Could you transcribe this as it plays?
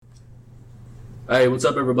Hey, what's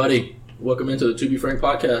up, everybody? Welcome into the To Be Frank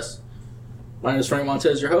podcast. My name is Frank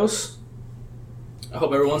Montez, your host. I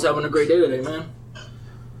hope everyone's having a great day today, man.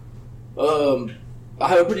 I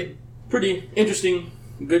have a pretty interesting,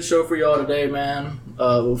 good show for y'all today, man.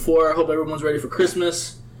 Before, I hope everyone's ready for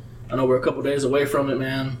Christmas. I know we're a couple days away from it,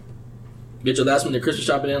 man. Get your last minute Christmas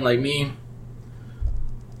shopping in like me.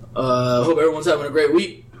 Hope everyone's having a great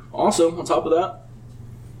week. Also, on top of that.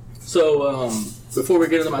 So, before we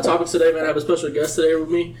get into my topics today, man, I have a special guest today with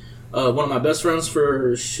me. One of my best friends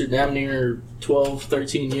for damn near 12,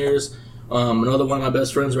 13 years. Another one of my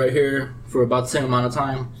best friends right here for about the same amount of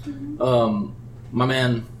time. My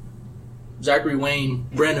man, Zachary Wayne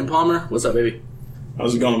Brandon Palmer. What's up, baby?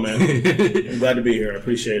 How's it going, man? I'm glad to be here. I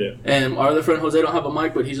appreciate it. And our other friend, Jose, don't have a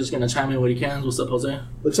mic, but he's just going to chime in when he can. What's up, Jose?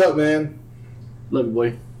 What's up, man? Love you,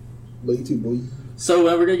 boy. Love you too, boy. So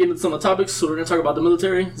we're going to get into some of the topics. So we're going to talk about the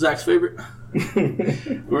military, Zach's favorite.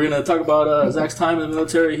 We're going to talk about Zach's time in the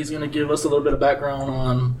military. He's going to give us a little bit of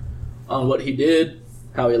background on what he did,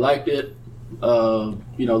 how he liked it,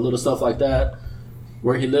 little stuff like that,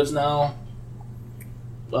 where he lives now.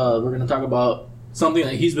 We're going to talk about something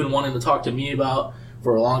that he's been wanting to talk to me about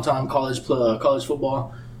for a long time, college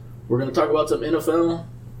football. We're going to talk about some NFL,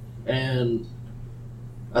 and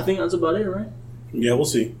I think that's about it, right? Yeah, we'll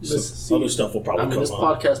see. Other stuff will probably come this on.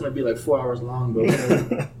 podcast might be like 4 hours long,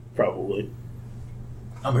 but probably.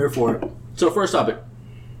 I'm here for it. So, first topic.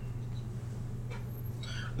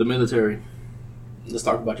 The military. Let's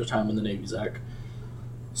talk about your time in the Navy, Zach.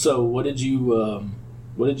 So, what did you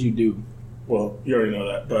do? Well, you already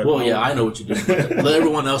know that. But yeah, I know what you did. Let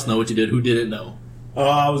everyone else know what you did who didn't know.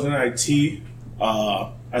 I was in IT.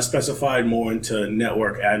 I specified more into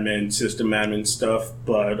network admin, system admin stuff,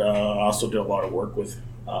 but I also did a lot of work with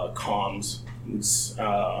comms and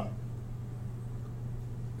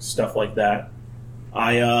stuff like that.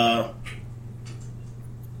 I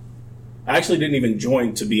actually didn't even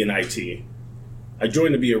join to be in IT. I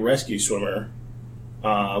joined to be a rescue swimmer.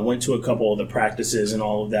 I went to a couple of the practices and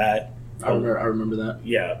all of that. I remember that.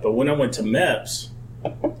 Yeah, but when I went to MEPS...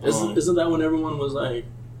 Isn't that when everyone was like,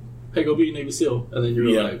 hey, go be a Navy SEAL? And then you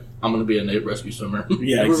were like, I'm going to be a Navy rescue swimmer.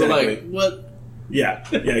 Yeah, exactly. We were like, what? Yeah,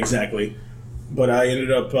 exactly. But I ended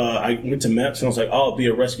up, I went to MEPS and I was like, I'll be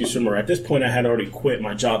a rescue swimmer. At this point, I had already quit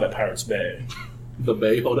my job at Pirates Bay. The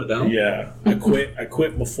Bay, hold it down? Yeah, I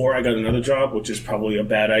quit before I got another job, which is probably a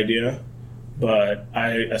bad idea. But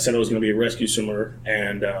I said I was going to be a rescue swimmer.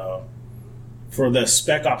 And for the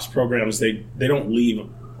Spec Ops programs, they don't leave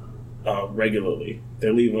regularly. They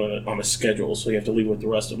leave on a schedule, so you have to leave with the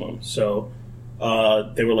rest of them. So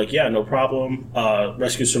they were like, yeah, no problem.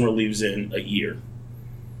 Rescue swimmer leaves in a year.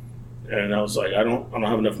 And I was like, I don't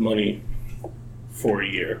have enough money for a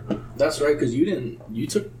year. That's right, because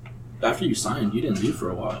after you signed, you didn't leave for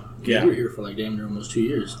a while. Yeah. You were here for like damn near almost 2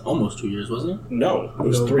 years. Almost 2 years, wasn't it? No, it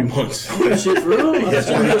was 3 months. Oh, shit, for real? I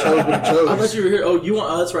thought you were here.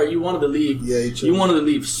 Oh, that's right. You wanted to leave. Yeah, you wanted to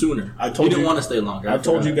leave sooner. You didn't want to stay longer. I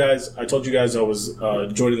told you guys I was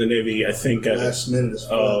joining the Navy, I think at last minute.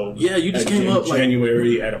 Yeah, you just came up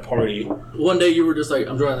January at a party. One day you were just like,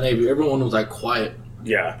 I'm joining the Navy. Everyone was like quiet.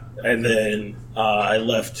 Yeah, and then I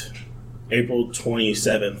left April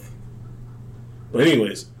 27th. But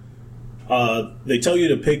anyways, they tell you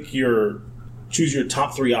to choose your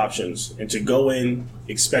top 3 options and to go in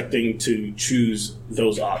expecting to choose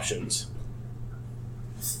those options.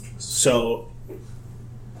 So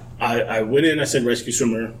I went in, I said rescue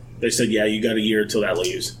swimmer. They said, yeah, you got a year till that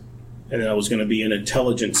leaves. And then I was going to be an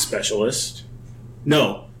intelligence specialist.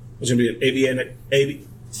 No, I was going to be an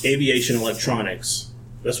aviation electronics.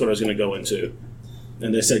 That's what I was going to go into.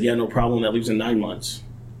 And they said, yeah, no problem, that leaves in 9 months.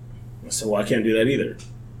 I said, well, I can't do that either.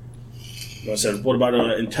 I said, what about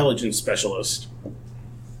an intelligence specialist?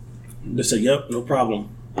 They said, yep, no problem.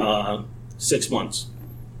 6 months.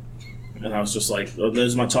 And I was just like, oh,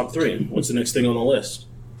 there's my top 3. What's the next thing on the list?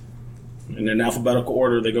 And in alphabetical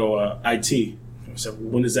order, they go, IT. I said,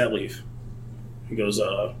 when does that leave? He goes,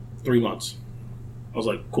 3 months. I was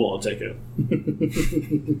like, cool, I'll take it.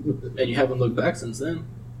 And you haven't looked back since then?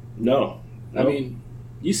 No. I mean,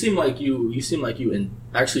 you seem like you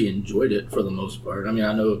actually enjoyed it for the most part. I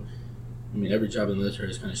mean, every job in the military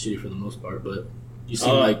is kind of shitty for the most part, but you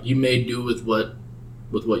seem like you made do with what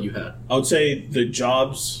you had. I would say the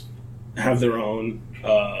jobs have their own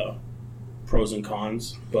pros and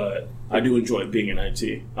cons, but I do enjoy being in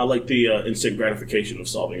IT. I like the instant gratification of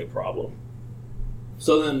solving a problem.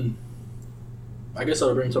 So then, I guess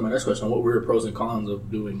I'll bring to my next question. What were your pros and cons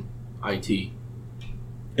of doing IT?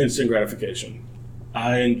 Instant gratification.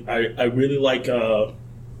 I really like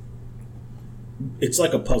it's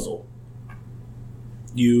like a puzzle.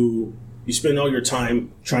 You you spend all your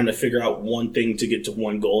time trying to figure out one thing to get to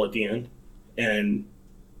one goal at the end. And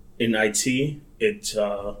in IT, it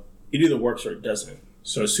either works or it doesn't.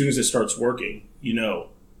 So as soon as it starts working,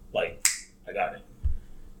 like, I got it.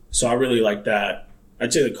 So I really like that.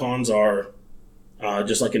 I'd say the cons are,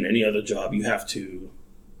 just like in any other job, you have to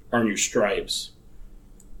earn your stripes.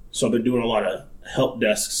 So I've been doing a lot of help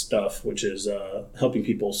desk stuff, which is helping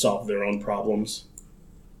people solve their own problems.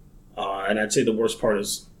 And I'd say the worst part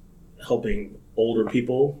is helping older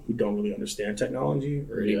people who don't really understand technology,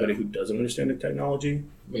 or anybody who doesn't understand the technology.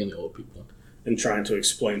 Mainly old people. And trying to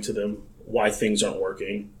explain to them why things aren't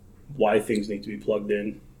working, why things need to be plugged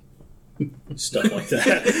in, stuff like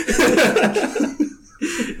that.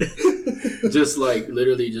 Just like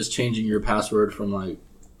literally just changing your password from like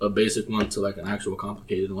a basic one to like an actual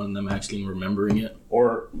complicated one, and them actually remembering it.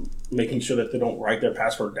 Or making sure that they don't write their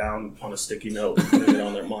password down on a sticky note and put it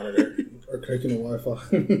on their monitor. Or connecting to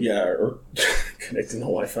Wi-Fi. Yeah, or connecting to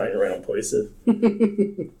Wi-Fi in the right places.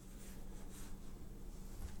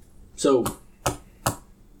 So,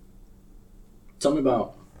 tell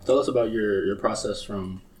us about your process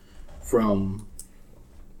from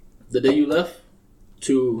the day you left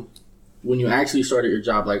to when you actually started your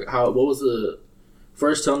job. Like, what was the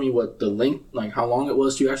first? Tell me what the length, like how long it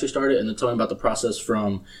was to actually start it, and then tell me about the process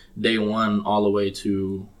from day one all the way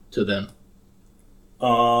to then.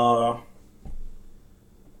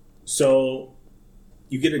 So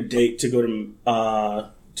you get a date to go to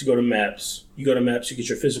MEPS. You go to MEPS, you get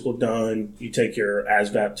your physical done, you take your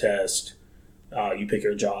ASVAB test, you pick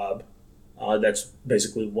your job. That's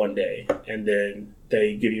basically one day. And then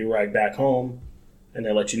they give you a ride back home, and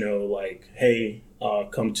they let you know, like, hey,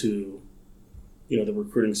 come to, the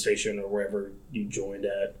recruiting station or wherever you joined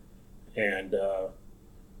at, and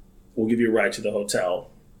we'll give you a ride to the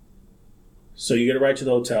hotel. So you get a ride to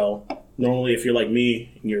the hotel. Normally, if you're like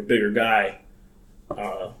me and you're a bigger guy,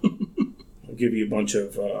 I'll give you a bunch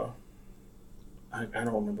of, I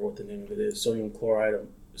don't remember what the name of it is, sodium chloride or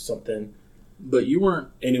something. But you weren't.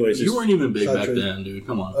 Anyways, you weren't even big citrate. back then, dude.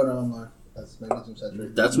 Come on. Oh, no, I'm lying. That's magnesium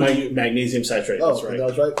citrate. That's when magnesium citrate. Oh, That's right. that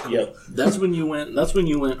was right? Cool. Yep. That's when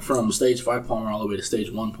you went from stage 5 Palmer all the way to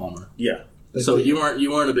stage 1 Palmer. Yeah. So you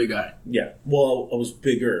weren't a big guy. Yeah. Well, I was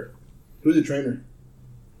bigger. Who's the trainer?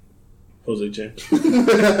 Jose Chen.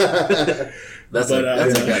 That's a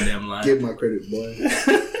goddamn lie. Give my credit, boy.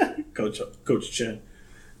 Coach Chen.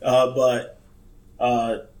 But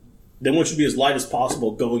they want you to be as light as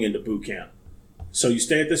possible going into boot camp. So you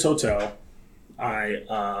stay at this hotel.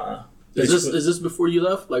 Is this before you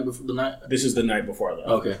left? Like before the night? This is the night before I left.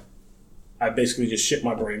 Okay. I basically just shit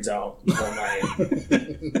my brains out all night.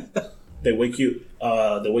 They wake you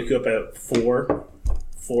up at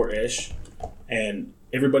 4-ish, and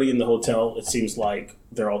everybody in the hotel, it seems like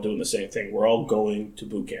they're all doing the same thing. We're all going to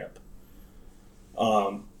boot camp.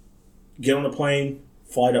 Get on a plane,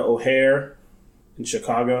 fly to O'Hare in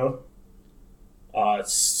Chicago,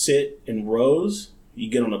 sit in rows, you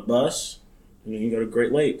get on a bus, and then you go to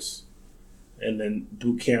Great Lakes. And then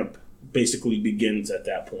boot camp basically begins at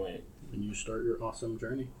that point. And you start your awesome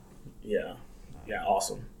journey. Yeah. Yeah,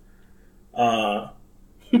 awesome.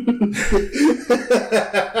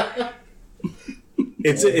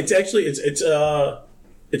 It's actually it's a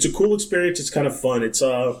cool experience. It's kind of fun. It's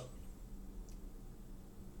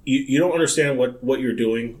you don't understand what you're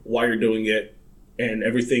doing, why you're doing it, and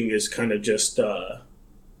everything is kind of just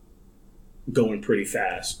going pretty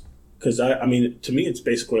fast. Because I mean, to me, it's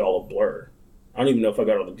basically all a blur. I don't even know if I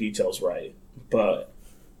got all the details right, but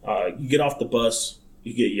you get off the bus,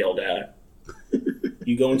 you get yelled at.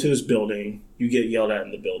 You go into this building, you get yelled at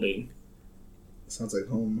in the building. Sounds like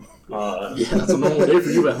home. Yeah, that's a normal day for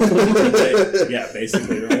you at home. Yeah,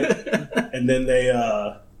 basically, right? And then they,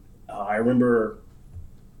 I remember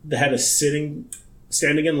they had us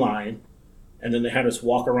standing in line, and then they had us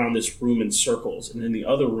walk around this room in circles. And in the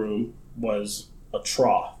other room was a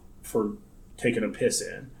trough for taking a piss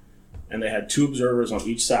in. And they had 2 observers on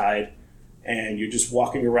each side, and you're just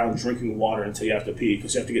walking around drinking water until you have to pee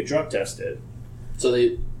because you have to get drug tested. So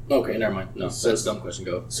okay, never mind. No, that's a dumb question.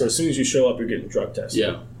 Go. So as soon as you show up, you're getting drug tested.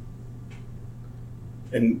 Yeah.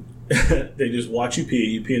 And they just watch you pee.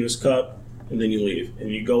 You pee in this cup, and then you leave.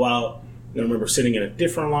 And you go out. And I remember sitting in a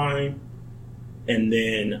different line, and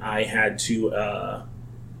then I had to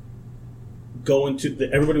go into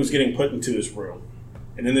everybody was getting put into this room.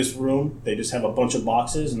 And in this room, they just have a bunch of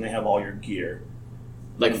boxes, and they have all your gear.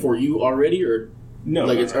 Like for you already, or no?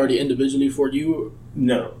 Like it's already individually for you?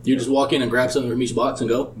 No. You just walk in and grab something from each box and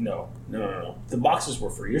go? No. The boxes were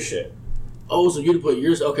for your shit. Oh, so you to put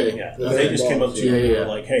yours? Okay. Yeah. They just came up to you and Yeah. were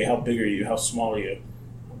like, hey, how big are you? How small are you?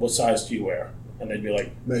 What size do you wear? and they'd be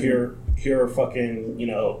like, Like- here are fucking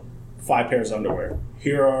 5 pairs of underwear.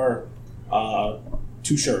 Here are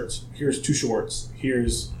 2 shirts. Here's 2 shorts.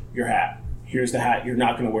 Here's your hat. Here's the hat you're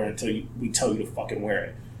not going to wear until we tell you to fucking wear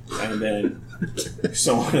it. And then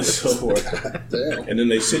so on and so forth. Damn. And then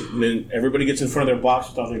they sit, and then everybody gets in front of their box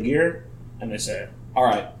with all their gear, and they say, all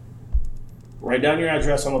right, write down your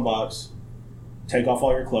address on the box, take off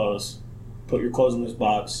all your clothes, put your clothes in this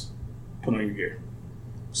box, put on your gear.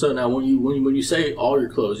 So now, when you say all your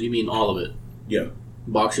clothes, you mean all of it, Yeah.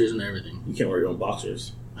 boxers and everything. You can't wear your own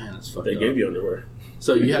boxers. Man, that's fucked They up. gave you underwear.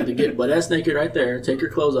 So you have to get butt ass naked right there, take your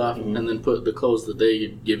clothes off, Mhm. and then put the clothes that they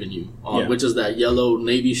had given you on, Yeah. which is that yellow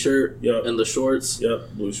navy shirt Yep. and the shorts.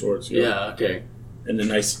 Yep. Blue shorts. Yep. Yeah, okay. And the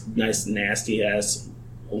nice, nasty ass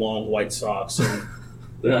long white socks and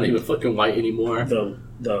They're not even fucking white anymore.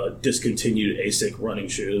 the discontinued ASIC running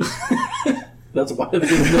shoes. That's why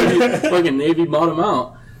the fucking navy bought them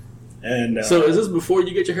out. And So is this before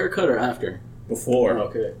you get your hair cut or after? before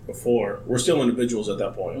Okay. we're still individuals at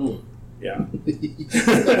that point. Mm. Yeah.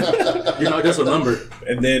 You're not just a number.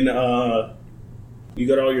 And then you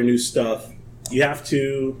got all your new stuff. You have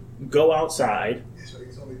to go outside.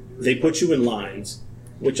 They put you in lines,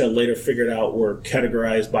 which I later figured out were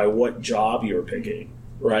categorized by what job you were picking,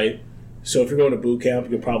 right? So if you're going to boot camp,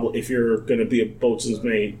 if you're going to be a boatswain's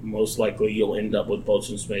mate, most likely you'll end up with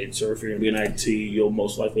boatswain's mates. Or if you're going to be an IT, you'll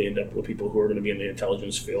most likely end up with people who are going to be in the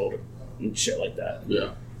intelligence field and shit like that.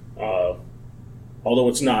 Yeah. Although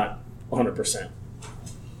it's not 100%.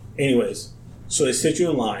 Anyways, so they sit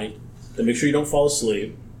you in line to make sure you don't fall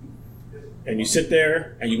asleep. And you sit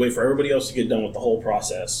there and you wait for everybody else to get done with the whole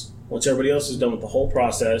process. Once everybody else is done with the whole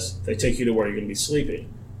process, they take you to where you're going to be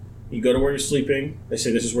sleeping. You go to where you're sleeping. They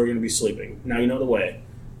say, this is where you're going to be sleeping. Now you know the way.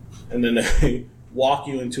 And then they walk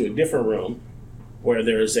you into a different room where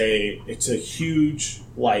it's a huge,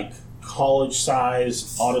 like,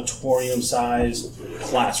 college-sized, auditorium-sized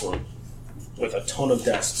classroom with a ton of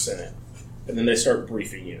desks in it. And then they start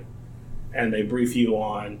briefing you. And they brief you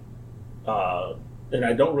on, and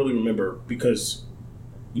I don't really remember because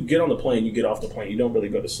you get on the plane, you get off the plane, you don't really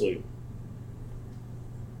go to sleep.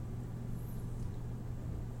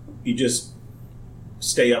 You just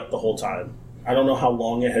stay up the whole time. I don't know how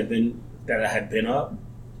long it had been that I had been up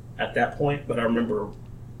at that point, but I remember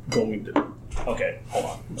going to... Okay, hold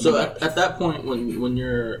on. So at that point, when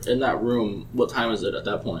you're in that room, what time is it at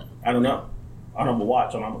that point? I don't know. I don't have a watch.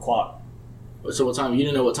 I don't have a clock. So what time? You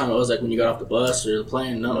didn't know what time it was, like when you got off the bus or the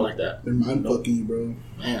plane, nothing like that. They're mind fucking you, bro.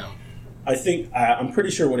 Man. I think I'm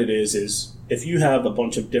pretty sure what it is if you have a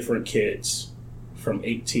bunch of different kids from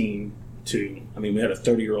 18 to, I mean, we had a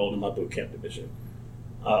 30-year-old in my boot camp division,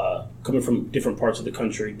 coming from different parts of the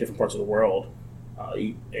country, different parts of the world,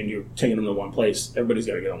 and you're taking them to one place. Everybody's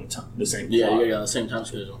got to get on the same Yeah, clock. you gotta get on the same time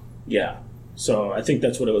schedule. Yeah. So I think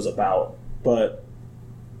that's what it was about. But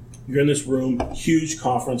you're in this room, huge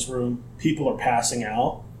conference room. People are passing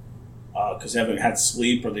out because they haven't had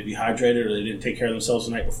sleep or they're dehydrated or they didn't take care of themselves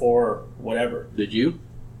the night before or whatever. Did you?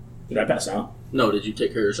 Did I pass out? No, did you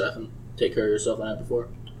take care of yourself the night before?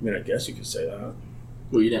 I mean, I guess you could say that.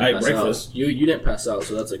 Well, you didn't I ate pass breakfast. out. You didn't pass out,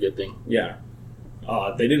 so that's a good thing. Yeah.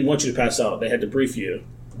 They didn't want you to pass out. They had to brief you.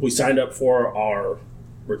 We signed up for our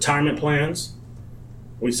retirement plans.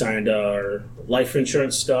 We signed our life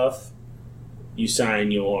insurance stuff. You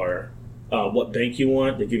sign your what bank you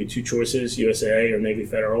want. They give you 2 choices, USAA or Navy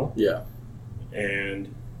Federal. Yeah.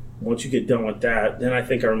 And once you get done with that, then I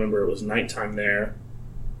think I remember it was nighttime there.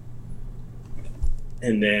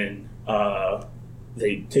 And then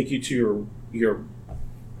they take you to your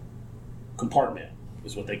compartment,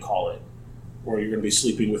 is what they call it, where you're going to be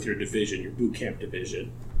sleeping with your division, your boot camp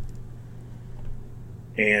division.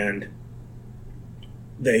 And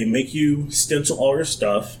they make you stencil all your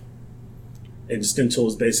stuff. And stencil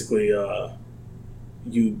is basically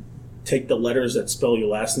you take the letters that spell your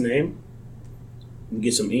last name, you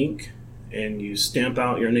get some ink, and you stamp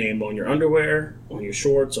out your name on your underwear, on your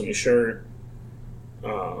shorts, on your shirt,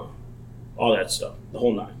 all that stuff, the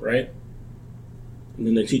whole 9, right? And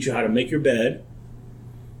then they teach you how to make your bed,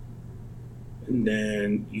 and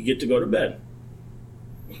then you get to go to bed.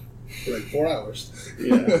 For like 4 hours.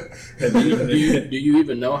 Yeah. And then Do you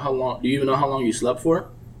even know how long? Do you even know how long you slept for?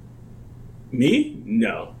 Me?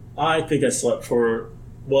 No. I think I slept for,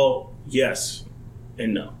 well, yes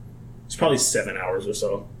and no. It's probably 7 hours or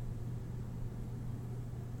so.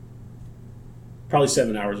 Probably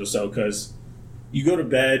 7 hours or so, because you go to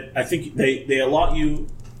bed. I think they allot you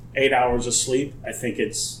 8 hours of sleep. I think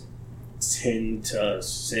it's 10 to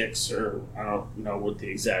 6, or I don't know what the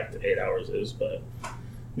exact 8 hours is, but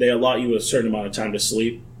they allot you a certain amount of time to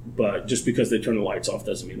sleep. But just because they turn the lights off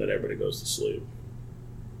doesn't mean that everybody goes to sleep.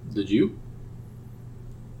 Did you?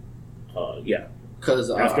 Yeah. Because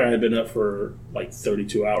After I had been up for like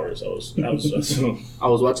 32 hours, I was I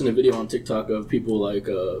was watching a video on TikTok of people like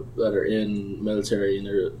that are in military, and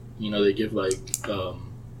they're they give like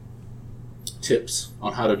tips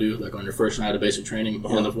on how to do like on your first night of basic training. And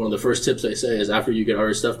one of the first tips they say is after you get all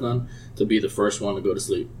your stuff done, to be the first one to go to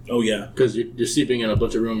sleep. Oh yeah, because you're sleeping in a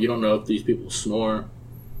bunch of rooms. You don't know if these people snore,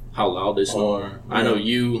 how loud they snore. Yeah. I know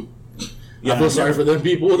you. Yeah, I feel sorry for them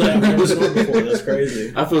people that I've never snored before. That's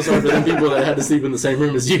crazy. I feel sorry for them people that had to sleep in the same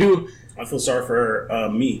room as you. I feel sorry for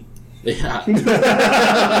me. Yeah. Shit,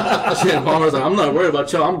 Palmer's like, I'm not worried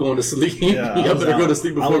about y'all. I'm going to sleep. Yeah, Y'all better go to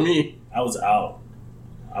sleep before me. I was out.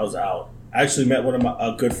 I actually met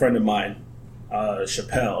a good friend of mine,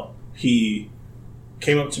 Chappelle. He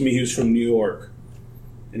came up to me. He was from New York,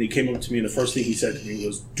 and he came up to me, and the first thing he said to me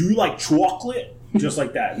was, "Do you like chocolate?" Just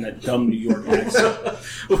like that, in that dumb New York accent.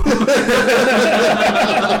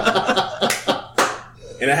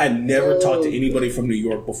 And I had never talked to anybody from New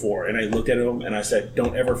York before, and I looked at him and I said,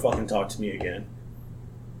 "Don't ever fucking talk to me again."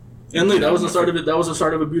 And look, that was the start of it. That was the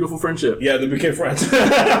start of a beautiful friendship. Yeah, they became friends.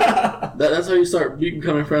 That's how you start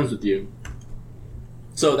becoming friends with you.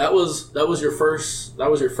 So that was your first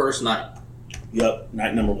night. Yep,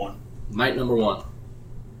 night number one. Night number one.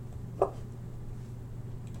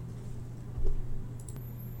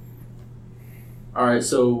 All right,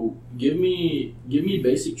 so give me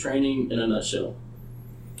basic training in a nutshell.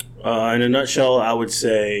 In a nutshell, I would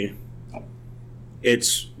say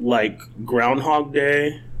it's like Groundhog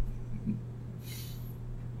Day,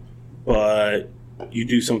 but you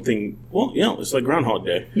do something. Well, yeah, it's like Groundhog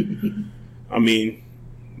Day. I mean,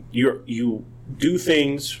 you do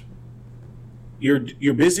things.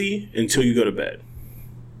 You're busy until you go to bed.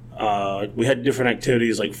 We had different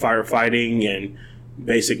activities like firefighting and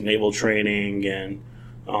basic naval training and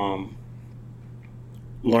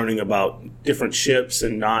learning about different ships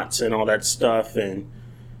and knots and all that stuff. And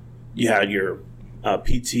you had your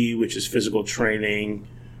PT, which is physical training,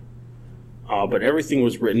 but everything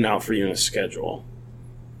was written out for you in a schedule.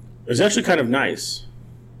 It was actually kind of nice.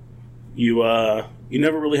 You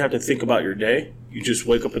never really have to think about your day. You just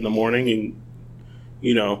wake up in the morning and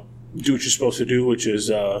do what you're supposed to do, which is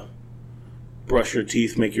brush your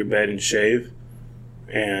teeth, make your bed, and shave.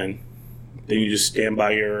 And then you just stand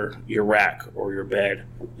by your rack or your bed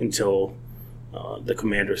until the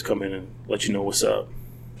commanders come in and let you know what's up.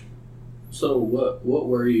 So what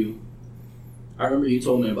were you? I remember you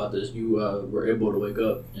told me about this. You were able to wake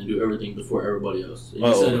up and do everything before everybody else. And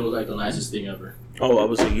you said it was like the nicest thing ever. Oh, I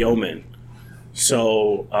was a yeoman.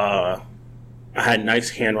 So I had nice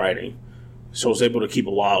handwriting. So I was able to keep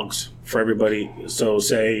logs for everybody. So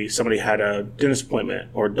say somebody had a dentist appointment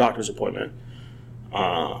or a doctor's appointment.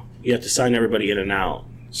 You have to sign everybody in and out,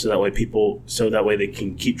 so that way they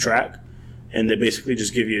can keep track, and they basically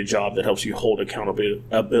just give you a job that helps you hold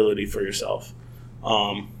accountability for yourself.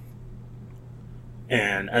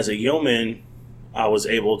 And as a yeoman, I was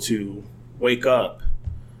able to wake up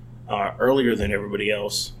earlier than everybody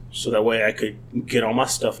else, so that way I could get all my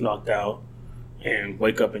stuff knocked out and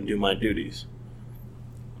wake up and do my duties.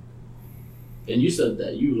 And you said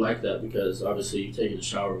that you like that because obviously you take a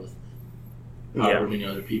shower with however many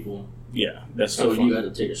other people. Yeah, that's so fun. You got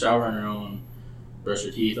to take a shower on your own, brush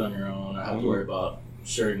your teeth on your own. I have to worry about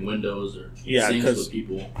sharing windows or sinks with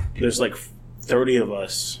people. There's like 30 of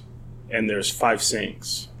us, and there's 5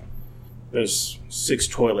 sinks. There's 6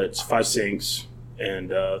 toilets, 5 sinks,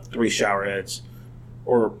 and 3 shower heads.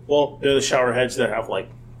 They're the shower heads that have like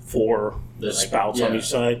 4 spouts on each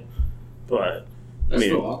side. But that's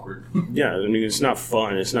so awkward. Yeah, I mean, it's not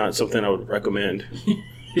fun. It's not something I would recommend.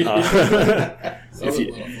 If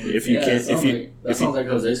you can, that sounds like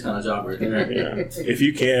Jose's kind of job right there. Yeah. If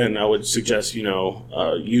you can, I would suggest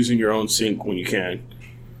using your own sink when you can.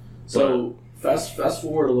 So fast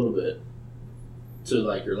forward a little bit to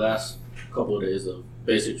like your last couple of days of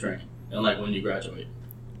basic training and like when you graduate.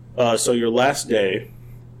 So your last day,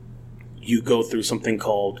 you go through something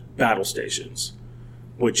called battle stations,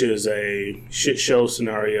 which is a shit show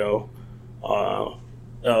scenario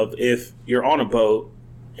of if you're on a boat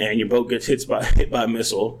and your boat gets hit by a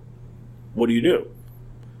missile, what do?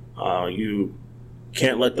 You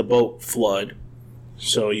can't let the boat flood.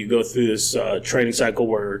 So you go through this training cycle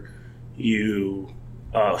where you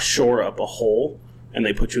shore up a hole, and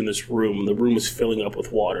they put you in this room. The room is filling up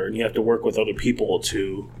with water, and you have to work with other people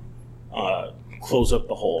to close up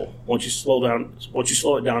the hole. Once you slow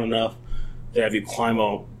it down enough, they have you climb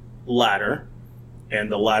a ladder,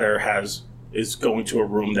 and the ladder is going to a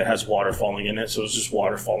room that has water falling in it, so it's just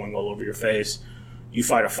water falling all over your face. You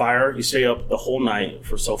fight a fire. You stay up the whole night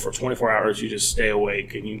for 24 hours. You just stay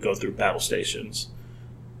awake and you go through battle stations.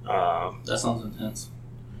 That sounds intense.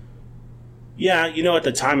 Yeah, at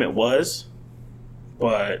the time it was,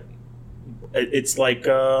 but it's like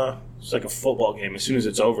a football game. As soon as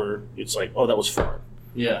it's over, it's like, oh, that was fun.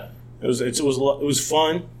 Yeah. It was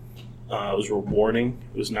fun. It was rewarding.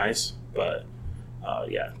 It was nice, but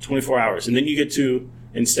 24 hours, and then you get to,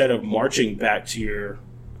 instead of marching back to your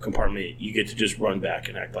compartment, you get to just run back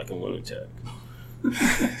and act like a lunatic.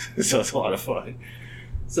 So it's a lot of fun.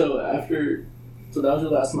 So that was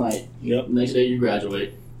your last night. Yep. Next day you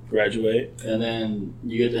graduate, and then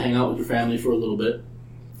you get to hang out with your family for a little bit.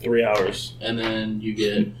 3 hours, and then you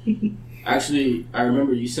get. Actually, I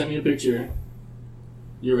remember you sent me a picture.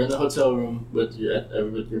 You were in the hotel room with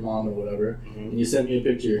your mom or whatever, and you sent me a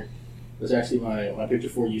picture. That's actually my picture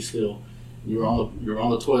for you still. You were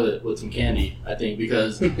on the toilet with some candy, I think,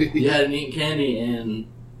 because you hadn't eaten candy in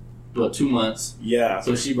 2 months. Yeah.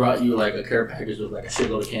 So she brought you like a care package with like a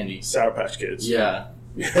shitload of candy. Sour Patch Kids. Yeah.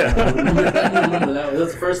 Yeah. I remember that.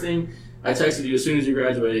 That's the first thing I texted you as soon as you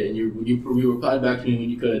graduated, and you replied back to me when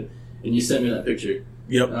you could, and you sent me that picture.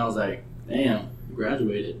 Yep. And I was like, damn, you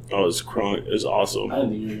graduated. Oh, it was crying. It was awesome. I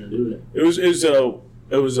didn't think you were gonna do it.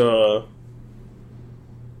 It was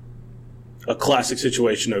a classic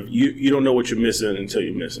situation of you don't know what you're missing until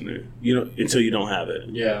you're missing it. Until you don't have it.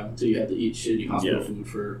 Yeah, until you had to eat shitty hospital food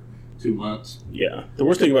for 2 months. Yeah. The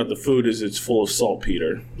worst thing about the food is it's full of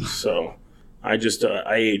saltpeter. So I just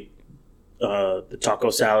I ate the taco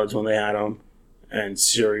salads when they had them, and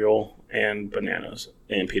cereal and bananas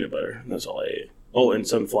and peanut butter. That's all I ate. Oh, and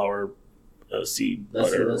sunflower seed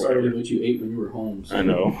butter. That's already what you ate when you were home. So. I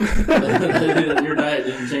know. Your diet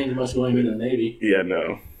didn't change much going into the Navy. Yeah,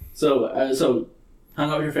 no. So hung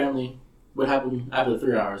out with your family. What happened after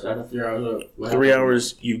 3 hours? After 3 hours, what 3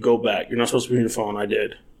 hours, you go back. You're not supposed to be on your phone. I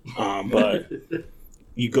did. But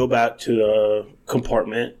you go back to the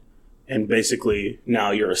compartment, and basically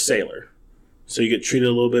now you're a sailor. So you get treated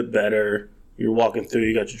a little bit better. You're walking through.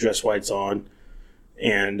 You got your dress whites on.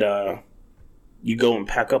 And you go and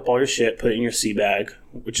pack up all your shit, put it in your sea bag,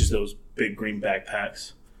 which is those big green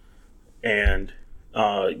backpacks. And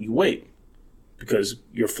you wait. Because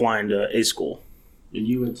you're flying to A school. And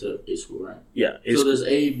you went to A school, right? Yeah. So there's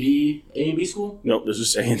A and B school? Nope, there's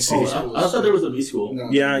just A and C. Oh, I thought there was a B school. No.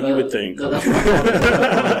 Yeah, you would think. That's what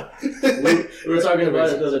we were talking about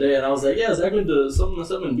it the other day, and I was like, yeah, Zach went to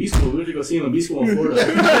something in B school. We went to go see him in B school in Florida.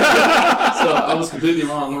 So I was completely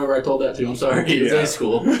wrong whenever I told that to you. I'm sorry. It's A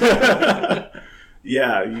school.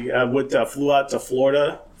 Yeah, I flew out to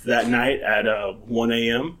Florida that night at 1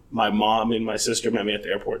 a.m. My mom and my sister met me at the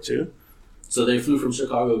airport, too. So they flew from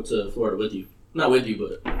Chicago to Florida with you. Not with you,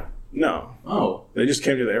 but... No. Oh. They just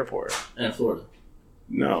came to the airport. And Florida.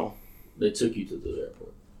 No. They took you to the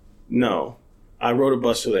airport. No. I rode a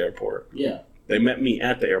bus to the airport. Yeah. They met me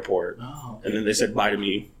at the airport. Oh. Okay. And then they said bye to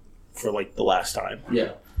me for like the last time.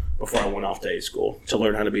 Yeah. Before I went off to A school to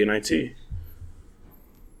learn how to be an IT.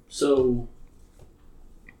 So...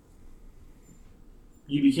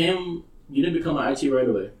 You didn't become an IT right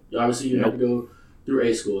away. Obviously, you had to go through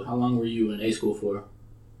A school. How long were you in A school for?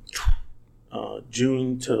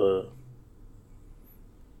 June to...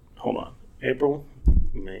 Hold on. April,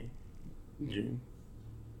 May, June.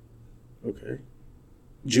 Okay.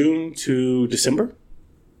 June to December?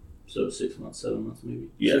 So 6 months, 7 months maybe?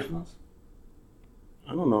 Yeah. 6 months?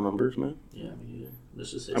 I don't know numbers, man. Yeah, me neither.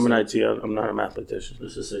 Let's just say I'm an IT. I'm not a mathematician.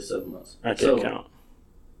 Let's just say 7 months. I can't count.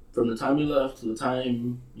 From the time you left to the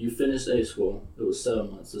time you finished A school, it was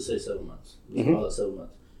 7 months. Let's say 7 months. Let's call it 7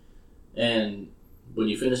 months. And when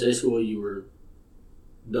you finished A school, you were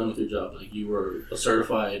done with your job. Like, you were a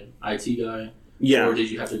certified IT guy. Yeah. Or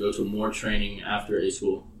did you have to go to more training after A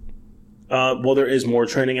school? Well, there is more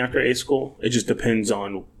training after A school. It just depends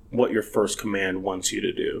on what your first command wants you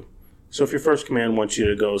to do. So if your first command wants you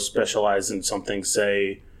to go specialize in something,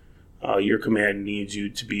 say your command needs you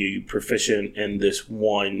to be proficient in this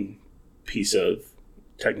one piece of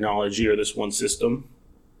technology or this one system,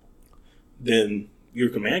 then your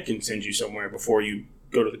command can send you somewhere before you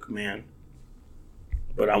go to the command.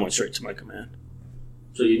 But I went straight to my command.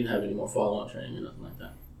 So you didn't have any more follow-on training or nothing like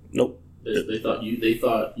that? Nope. They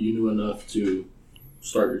thought you knew enough to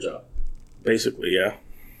start your job. Basically, yeah.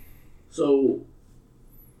 So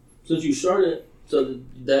since you started,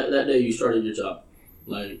 that day you started your job,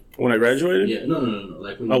 like when I graduated. Yeah, no.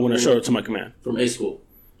 Like when I showed up to my command from A school.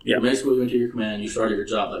 Yeah. From A school, you went to your command. You started your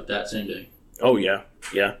job like that same day. Oh yeah.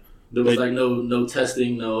 There was like no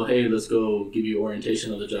testing, no hey, let's go give you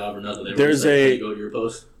orientation of the job or nothing. They were There's just like, hey, go to your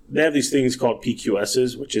post. They have these things called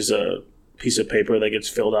PQSs, which is a piece of paper that gets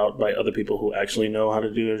filled out by other people who actually know how to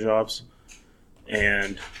do their jobs.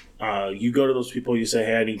 And you go to those people, you say,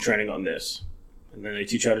 hey, I need training on this. And then they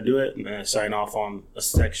teach you how to do it, and then I sign off on a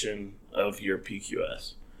section of your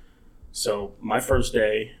PQS. So my first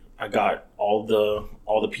day, I got all the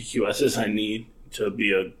PQSs I need to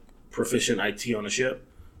be a proficient IT on a ship.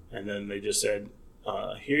 And then they just said,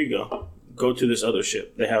 here you go. Go to this other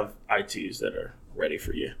ship. They have ITs that are ready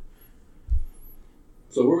for you.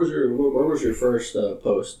 So where was your first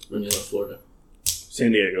post when you left Florida?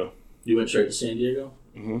 San Diego. You went straight to San Diego?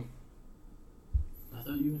 Mm-hmm. I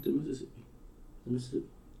thought you went to Mississippi.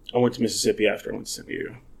 I went to Mississippi after I went to San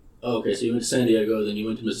Diego. Oh, okay, so you went to San Diego, then you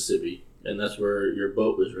went to Mississippi, and that's where your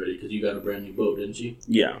boat was ready, because you got a brand new boat, didn't you?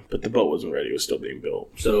 Yeah, but the boat wasn't ready. It was still being built.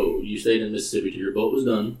 So you stayed in Mississippi till your boat was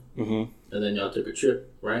done, Mm-hmm. and then y'all took a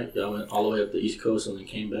trip, right? Y'all went all the way up the East Coast and then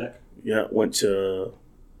came back? Yeah, went to...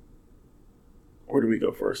 Where did we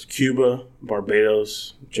go first? Cuba,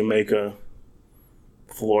 Barbados, Jamaica,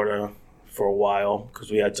 Florida for a while,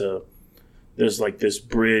 because we had to... There's like this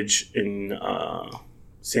bridge in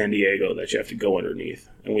San Diego that you have to go underneath,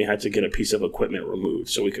 and we had to get a piece of equipment removed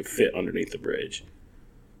so we could fit underneath the bridge.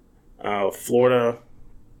 Florida,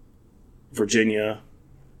 Virginia,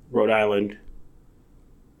 Rhode Island,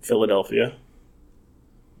 Philadelphia,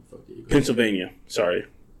 Fuck the Eagles. Pennsylvania. Sorry,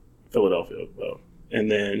 Philadelphia, though.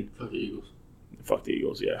 And then Fuck the Eagles. fuck the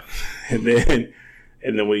Eagles, yeah. And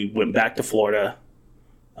then we went back to Florida,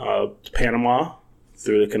 to Panama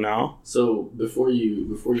through the canal. So before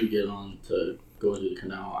you get on to going through the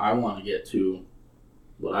canal, I want to get to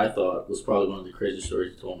what I thought was probably one of the craziest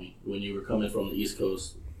stories you told me. When you were coming from the East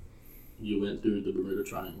Coast, you went through the Bermuda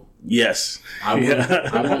Triangle. Yes. I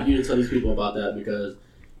want you to tell these people about that, because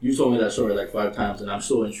you told me that story like 5 times, and I'm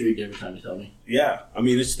so intrigued every time you tell me. Yeah, I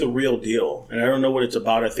mean, it's the real deal. And I don't know what it's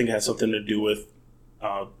about. I think it has something to do with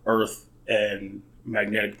Earth and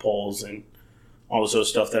magnetic poles and all this other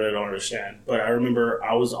stuff that I don't understand. But I remember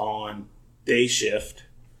I was on day shift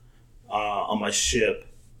on my ship,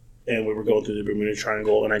 and we were going through the Bermuda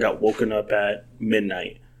Triangle, and I got woken up at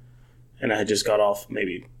midnight. And I had just got off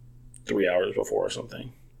maybe 3 hours before or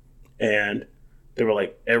something. And they were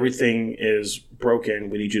like, everything is broken.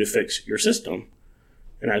 We need you to fix your system.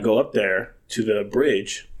 And I go up there to the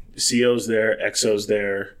bridge. The CO's there, XO's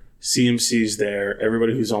there, CMC's there,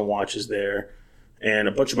 everybody who's on watch is there. And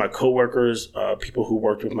a bunch of my coworkers, people who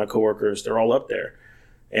worked with my coworkers, they're all up there.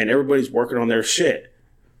 And everybody's working on their shit.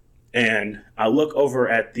 And I look over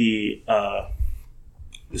at the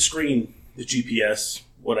screen, the GPS,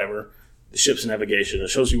 whatever, the ship's navigation. It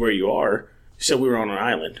shows you where you are. It said we were on an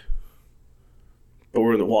island, but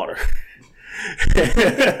we're in the water.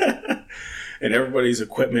 And everybody's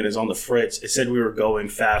equipment is on the fritz. It said we were going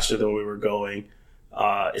faster than we were going.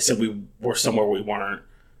 It said we were somewhere we weren't.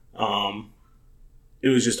 It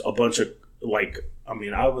was just a bunch of,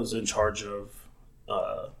 I was in charge of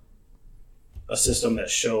a system that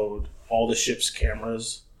showed all the ship's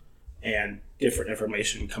cameras and different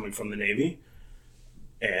information coming from the Navy.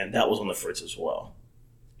 And that was on the fritz as well.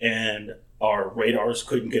 And our radars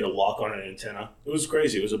couldn't get a lock on an antenna. It was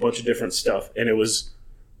crazy. It was a bunch of different stuff. And it was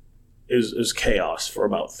chaos for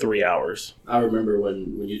about 3 hours. I remember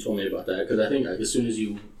when you told me about that, because I think as soon as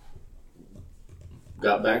you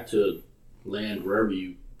got back to land, wherever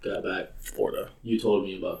you got back, Florida. You told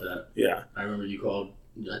me about that. Yeah. I remember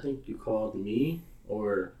I think you called me,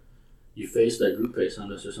 or you faced that group face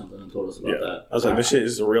on us or something and told us about that. I was like, this shit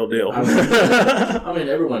is the real deal. I mean,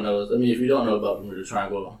 everyone knows. I mean, if you don't know about Bermuda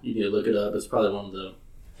Triangle, you need to look it up. It's probably one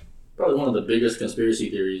of the biggest conspiracy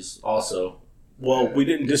theories also. Well, we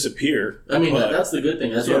didn't disappear. I mean, that's the good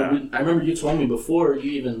thing. That's what I remember you told me before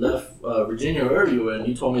you even left Virginia, or wherever you were, and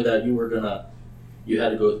you told me that you had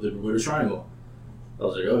to go through the Bermuda Triangle. I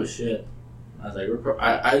was like, oh shit. I was like,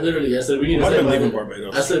 I literally said we need to say bye to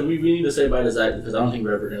Barbados. I said we need to say bye to Zach, because I don't think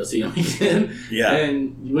we're ever going to see him again. Yeah.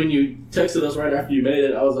 And when you texted us right after you made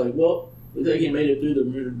it, I was like, well, looks like he made it through the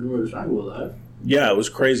Bermuda Triangle alive. Yeah, it was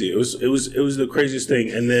crazy. It was the craziest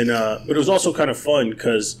thing. And then, but it was also kind of fun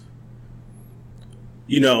because,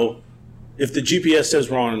 if the GPS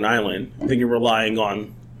says we're on an island, then you're relying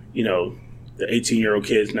on, the 18-year-old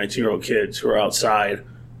kids, 19-year-old kids who are outside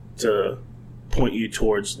to point you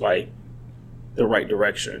towards, the right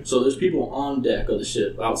direction. So there's people on deck of the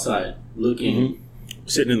ship outside looking. Mm-hmm.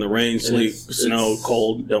 Sitting in the rain, sleep, snow,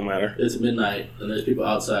 cold, don't matter. It's midnight, and there's people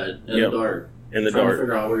outside in the dark. In the trying dark. to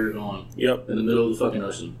figure out where you're going. Yep. In the middle of the fucking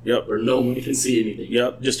ocean. Yep. Where no one can see anything.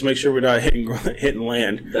 Yep. Just to make sure we're not hitting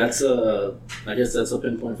land. That's I guess that's a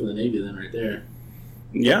pinpoint for the Navy then right there.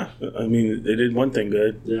 Yeah. I mean, they did one thing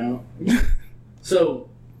good. Yeah. So,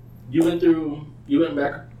 you went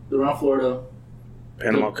back around Florida,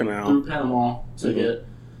 Panama Canal. through Panama to get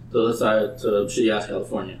to the side to shitty ass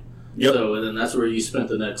California. Yep. So and then that's where you spent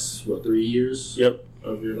the next 3 years Yep.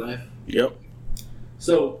 of your life. Yep.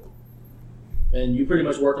 So, and you pretty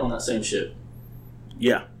much worked on that same ship.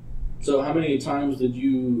 Yeah. So how many times did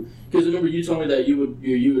you? Because remember you told me that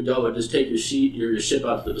y'all would just take your ship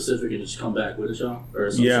out to the Pacific and just come back, wouldn't y'all? Or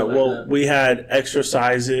some Yeah. shit like Well, that? we had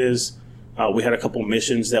exercises. We had a couple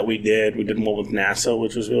missions that we did. We did one with NASA,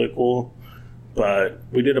 which was really cool. But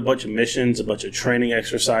we did a bunch of missions, a bunch of training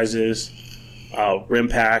exercises.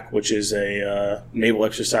 RIMPAC, which is a naval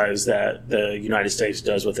exercise that the United States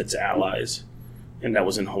does with its allies. And that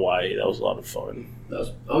was in Hawaii. That was a lot of fun.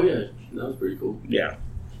 that was pretty cool. Yeah.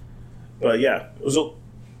 But yeah, it was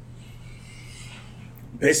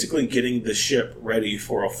basically getting the ship ready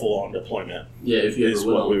for a full-on deployment. Yeah, if you Is ever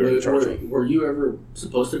went what on, we were in charge of. were you ever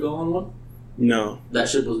supposed to go on one? No. That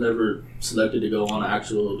ship was never selected to go on an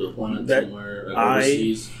actual deployment That- somewhere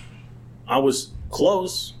overseas. I was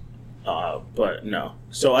close, but no.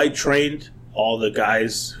 So I trained all the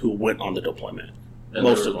guys who went on the deployment. And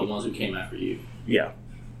most they were of them. the ones who came after you. Yeah.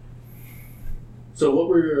 So what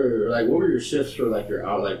were your shifts for what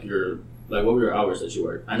were your hours that you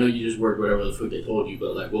worked? I know you just worked whatever the fuck they told you,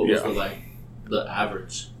 but what was the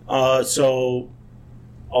average? So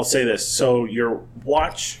I'll say this. So your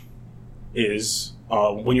watch is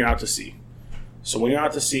when you're out to sea. So when you're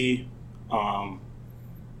out to sea,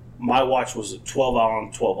 my watch was a 12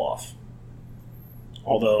 on, 12 off.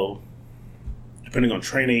 Although, depending on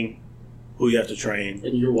training, who you have to train.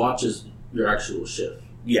 And your watch is your actual shift.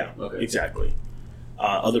 Yeah, Okay. exactly.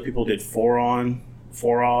 Other people did 4 on,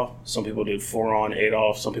 4 off. Some people did 4 on, 8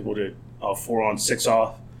 off. Some people did 4 on, 6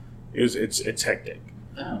 off. It's hectic.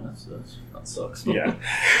 Damn, that sucks. Yeah,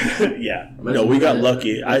 yeah. Imagine No, we got that.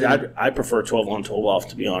 lucky. I prefer 12 on, 12 off,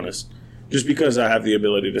 to be honest, just because I have the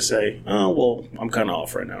ability to say, oh well, I'm kind of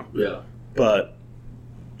off right now. Yeah. But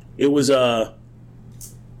it was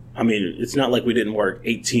I mean, it's not like we didn't work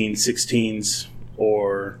 18, 16s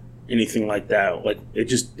or anything like that. Like, it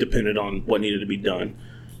just depended on what needed to be done.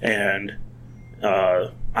 And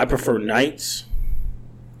I prefer nights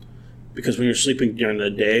because when you're sleeping during the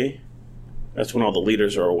day, that's when all the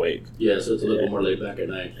leaders are awake. Yeah, so it's a little more laid back at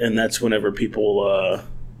night. And that's whenever people,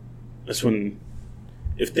 that's when,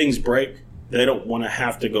 if things break, they don't want to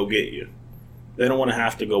have to go get you. They don't want to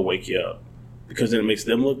have to go wake you up because then it makes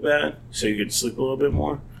them look bad, so you get to sleep a little bit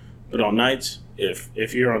more. But on nights, if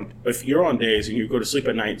you're on days and you go to sleep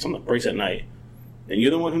at night, something breaks at night, and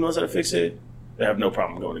you're the one who knows how to fix it, they have no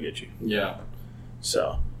problem going to get you. Yeah.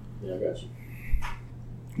 So, Yeah, I got you.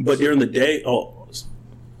 but during the day,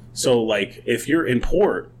 so like if you're in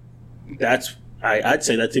port, I'd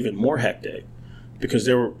say that's even more hectic because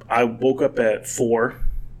I woke up at 4.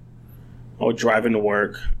 I would drive into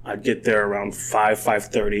work. I'd get there around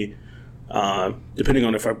 5:30, depending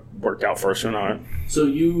on if I worked out first or not. So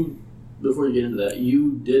before you get into that,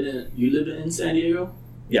 you lived in San Diego?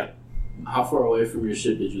 Yeah. How far away from your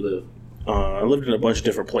ship did you live? I lived in a bunch of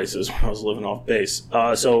different places when I was living off base.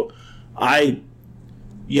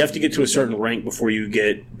 You have to get to a certain rank before you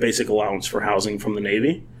get basic allowance for housing from the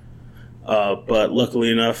Navy. But luckily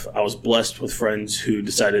enough, I was blessed with friends who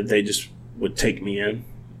decided they just would take me in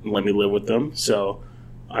and let me live with them. So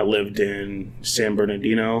I lived in San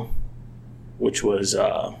Bernardino, which was,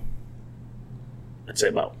 I'd say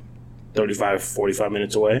about 35, 45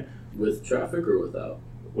 minutes away. With traffic or without?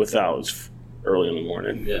 Without, it was early in the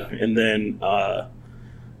morning. Yeah. And then I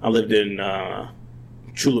lived in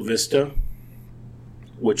Chula Vista,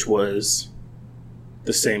 which was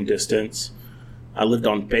the same distance. I lived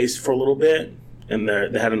on base for a little bit, and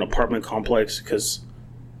they had an apartment complex because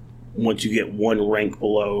once you get one rank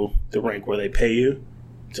below the rank where they pay you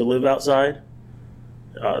to live outside,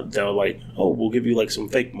 they're like, oh, we'll give you like some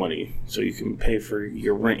fake money so you can pay for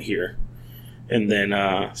your rent here. And then,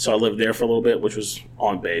 so I lived there for a little bit, which was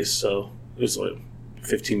on base, so it was like a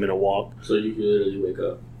 15-minute walk. So you could literally wake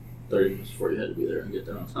up 30 minutes before you had to be there and get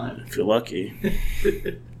there on time. If you're lucky.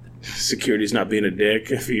 Security's not being a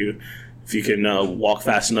dick. If you can walk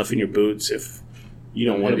fast enough in your boots, if you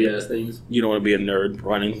don't want Heavy to, ass things. you don't want to be a nerd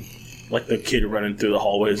running like the kid running through the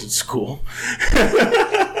hallways at school.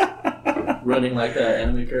 Running like that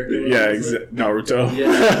anime character. Yeah, Naruto.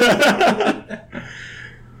 Yeah.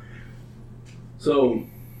 So,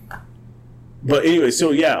 But anyway,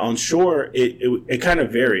 so yeah, on shore it kind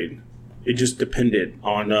of varied. It just depended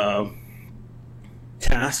on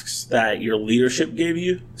tasks that your leadership gave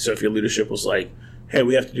you. So if your leadership was like, hey,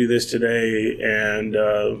 we have to do this today, and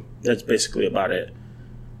that's basically about it.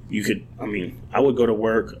 I would go to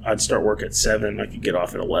work, I'd start work at 7, I could get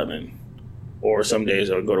off at 11. Or some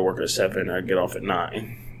days I would go to work at 7 and I'd get off at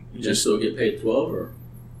 9. You just still get paid 12, or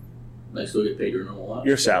like still get paid your normal hours?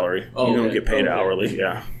 Your salary. Oh, you don't okay. get paid hourly,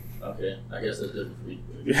 yeah. Okay, I guess that's different for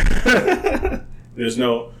me. There's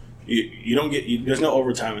no, you don't get, there's no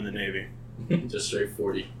overtime in the Navy. Just straight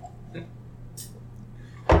 40.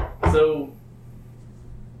 So,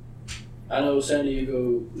 I know San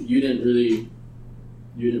Diego, you didn't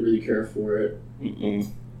really care for it. Mm-mm.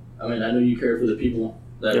 I mean, I know you cared for the people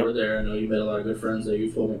that Yep. were there. I know you met a lot of good friends that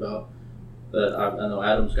you told me about. That I know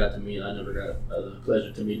Adam's got to meet. I never got the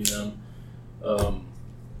pleasure to meeting them.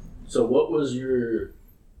 So, what was your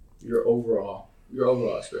overall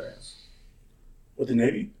experience With the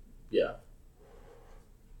Navy? Yeah.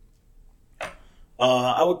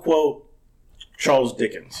 I would quote Charles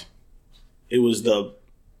Dickens. It was the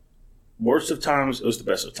worst of times. It was the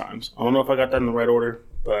best of times. I don't know if I got that in the right order,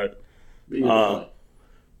 but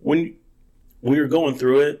when we were going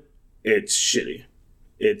through it, it's shitty.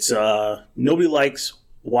 It's nobody likes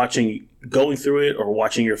going through it or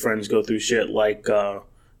watching your friends go through shit like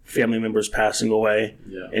family members passing away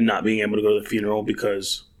and not being able to go to the funeral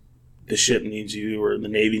because the ship needs you or the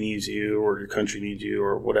Navy needs you or your country needs you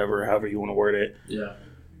or whatever, however you want to word it. Yeah.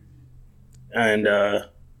 And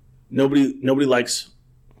nobody likes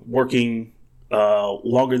working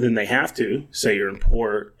longer than they have to. Say you're in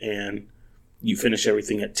port and you finish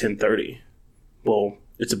everything at 10:30. Well,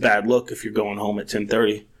 it's a bad look if you're going home at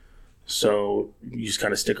 10:30. So you just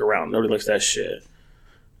kind of stick around. Nobody likes that shit.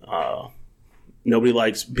 Nobody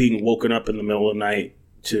likes being woken up in the middle of the night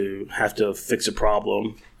to have to fix a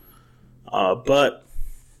problem. But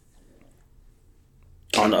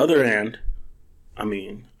on the other hand, I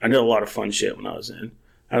mean, I did a lot of fun shit when I was in.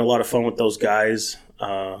 I had a lot of fun with those guys.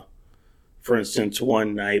 For instance,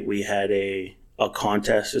 one night we had a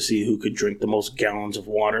contest to see who could drink the most gallons of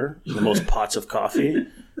water, the most pots of coffee,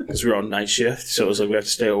 because we were on night shift. So it was like we had to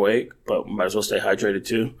stay awake, but might as well stay hydrated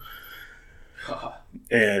too.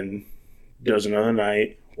 And there was another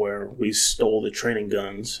night where we stole the training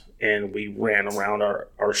guns and we ran around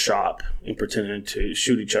our shop and pretended to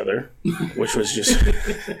shoot each other, which was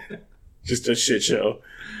just a shit show.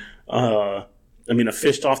 I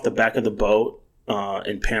fished off the back of the boat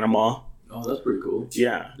in Panama. Oh, that's pretty cool.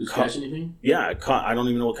 Yeah. Did you catch anything? Yeah, I don't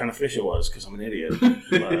even know what kind of fish it was because I'm an idiot.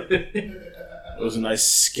 But it was a nice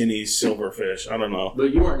skinny silver fish. I don't know.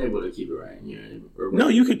 But you weren't able to keep it, right? No,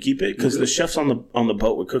 you could keep it because the chefs on the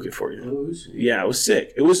boat would cook it for you. Oh, shit. Yeah, it was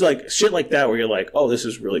sick. It was like shit like that where you're like, oh, this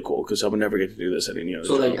is really cool because I would never get to do this at any other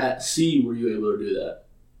So, job. like, at sea, were you able to do that?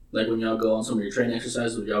 Like, when y'all go on some of your training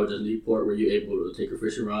exercises, when y'all would just leave port, were you able to take your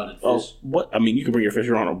fishing rod and fish? Oh, what? I mean, you can bring your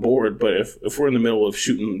fishing rod on board, but if we're in the middle of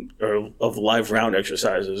shooting or of live round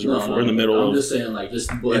exercises, or if we're in the middle I'm just saying, like,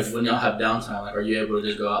 when y'all have downtime, like, are you able to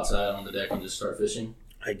just go outside on the deck and just start fishing?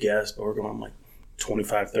 I guess, but we're going like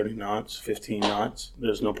 25, 30 knots, 15 knots.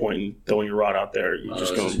 There's no point in throwing your rod out there. You're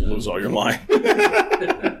just going to lose all your line.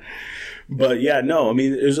 But yeah, no, I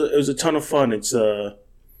mean, it was a ton of fun.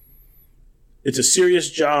 It's a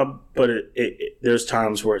serious job, but there's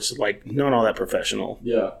times where it's like not all that professional.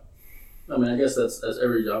 Yeah. I mean, I guess that's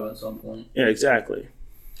every job at some point. Yeah, exactly.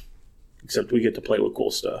 Except we get to play with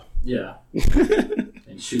cool stuff. Yeah.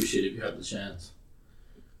 And shoot shit if you have the chance.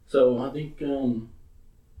 So I think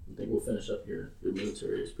we'll finish up your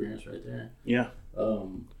military experience right there. Yeah.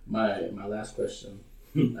 My last question,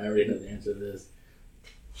 I already know the answer to this.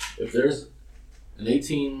 If there's an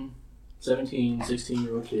 18, 17,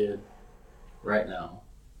 16-year-old kid right now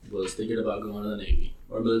was thinking about going to the Navy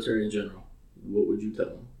or military in general, what would you tell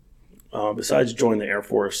them? Besides join the Air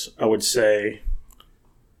Force, I would say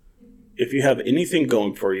if you have anything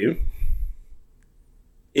going for you,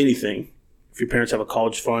 anything, if your parents have a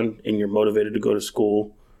college fund and you're motivated to go to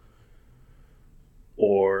school,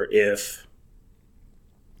 or if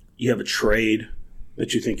you have a trade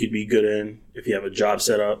that you think you'd be good in, if you have a job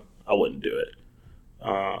set up, I wouldn't do it.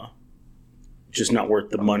 Just not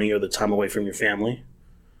worth the money or the time away from your family.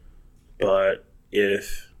 But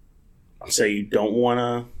if, say, you don't want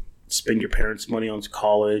to spend your parents' money on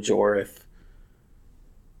college, or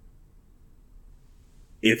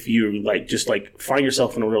if you just find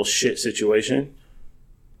yourself in a real shit situation,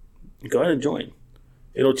 go ahead and join.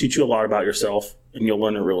 It'll teach you a lot about yourself, and you'll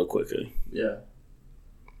learn it really quickly. Yeah.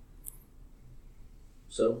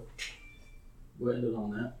 So, we'll end it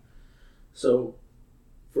on that. So,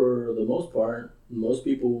 for the most part, most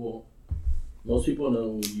people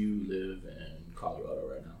know you live in Colorado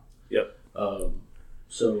right now. Yep.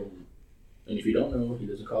 So, and if you don't know, he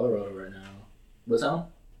lives in Colorado right now. What town?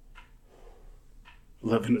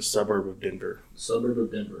 Live in a suburb of Denver. Suburb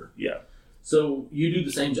of Denver. Yeah. So you do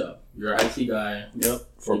the same job. You're an IT guy. Yep.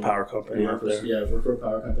 For a power company out there. Yeah, work for a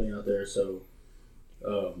power company out there. So,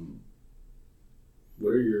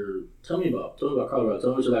 what are your? Tell me about Colorado. Tell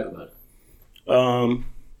me what you like about it.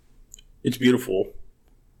 It's beautiful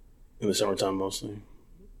in the summertime mostly.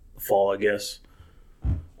 Fall, I guess.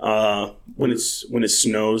 When it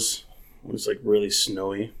snows, when it's like really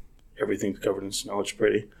snowy, everything's covered in snow. It's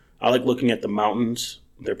pretty. I like looking at the mountains.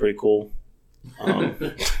 They're pretty cool.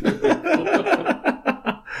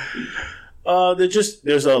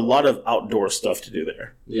 There's a lot of outdoor stuff to do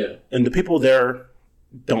there. Yeah. And the people there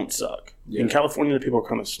don't suck. Yeah. In California, the people are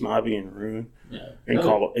kind of snobby and rude. Yeah.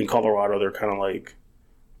 In Colorado, they're kind of like,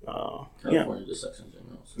 California just sucks in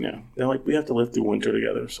general. So. yeah. They're like, we have to live through winter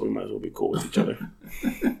together, so we might as well be cool with each other.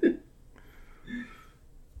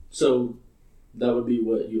 So, that would be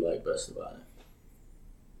what you like best about it.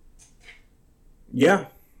 Yeah.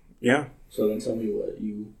 Yeah. So then tell me what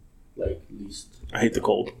you like least. I hate the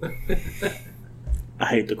cold. I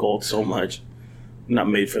hate the cold so much. I'm not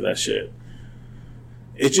made for that shit.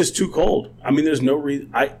 It's just too cold. I mean, there's no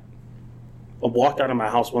reason. I walked out of my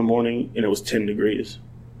house one morning and it was 10 degrees.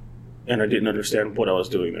 And I didn't understand what I was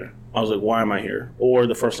doing there. I was like, why am I here? Or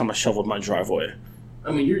the first time I shoveled my driveway.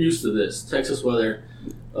 I mean, you're used to this. Texas weather.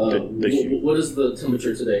 What is the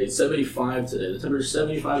temperature today? It's 75 today. The temperature is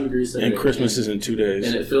 75 degrees today. And Christmas is in 2 days.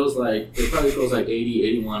 And it probably feels like 80,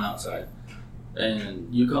 81 outside. And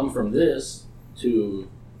you come from this to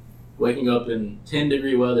waking up in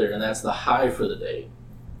 10-degree weather, and that's the high for the day.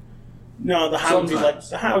 No, the high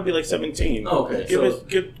would be like 17. Oh, okay.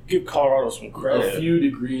 Give Colorado some credit. A few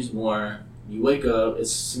degrees more. You wake up,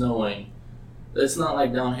 it's snowing. It's not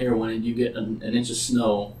like down here when you get an inch of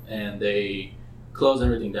snow and they close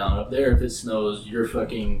everything down. Up there, if it snows, you're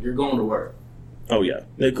going to work. Oh yeah,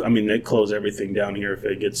 they close everything down here if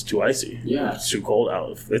it gets too icy. Yeah, it's too cold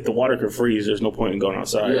out. If the water could freeze, there's no point in going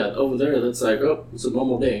outside. Yeah, over there, that's like, it's a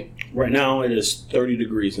normal day. Right now, it is 30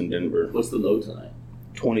 degrees in Denver. What's the low tonight?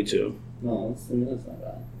 22. No, that's not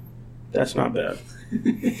bad. That's not bad.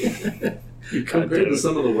 Compared to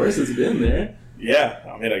some of the worst it's been there. Yeah,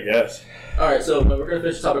 I mean, I guess. All right, so we're gonna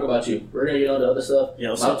finish the topic about you. We're gonna get on to other stuff. Yeah,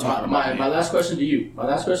 let's stop talking about my last question to you. My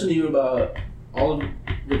last question to you about all of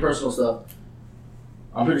your personal stuff.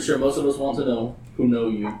 I'm pretty sure most of us want to know, who know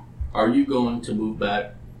you, are you going to move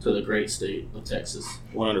back to the great state of Texas?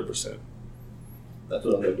 100%. That's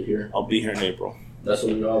what I love to hear. I'll be here in April. That's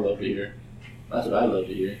what we all love to hear. That's what I love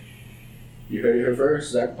to hear. You heard it here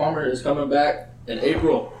first. Zach Palmer is coming back in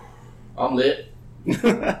April. I'm lit.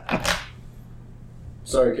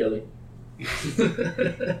 Sorry, Kelly.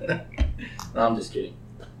 No, I'm just kidding.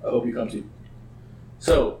 I hope you come too.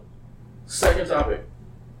 So, second topic.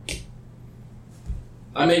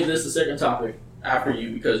 I made this the second topic after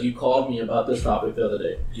you because you called me about this topic the other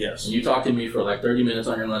day. Yes. And you talked to me for like 30 minutes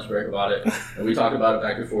on your lunch break about it. And we talked about it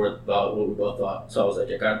back and forth about what we both thought. So I was like,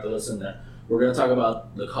 I got to listen there. We're going to talk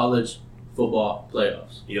about the college football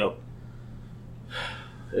playoffs. Yep.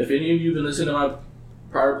 If any of you have been listening to my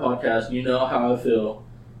prior podcast, you know how I feel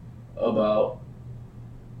about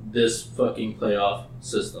this fucking playoff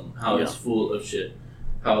system. How it's full of shit.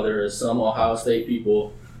 How there is some Ohio State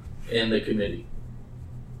people in the committee.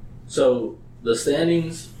 So, the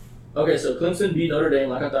standings... Okay, so Clemson beat Notre Dame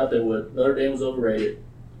like I thought they would. Notre Dame was overrated.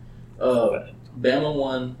 Bama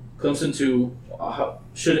 1, Clemson 2,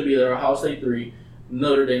 shouldn't be there, Ohio State 3,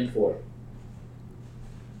 Notre Dame 4.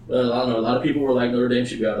 Well, I don't know, a lot of people were like Notre Dame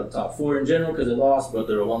should be out of the top 4 in general because they lost, but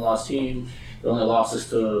they're a one-loss team. The only losses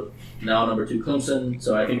to now number 2 Clemson,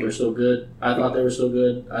 so I think they're still good. I thought they were still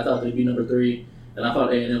good. I thought they'd be number 3, and I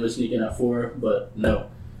thought A&M would sneak in at 4, but no.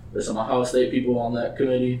 There's some Ohio State people on that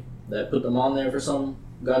committee that put them on there for some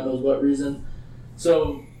God knows what reason.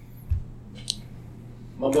 So,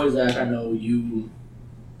 my boy Zach, I know you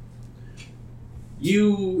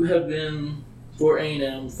have been for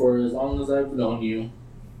A&M for as long as I've known you.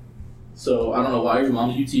 So, I don't know why your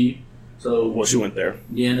mom's UT. So, well, she went there.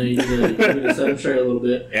 Yeah, no, you need to set them straight a little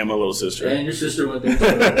bit. And my little sister. And your sister went there.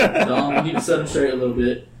 So, Dom, you need to set them straight a little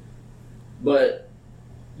bit. But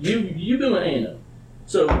you've been with A&M.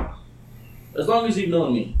 So, as long as you've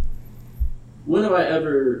known me, when have I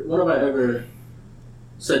ever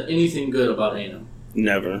said anything good about A&M?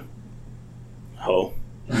 Never. Ho.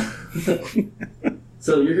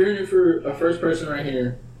 So you're hearing it for a first person right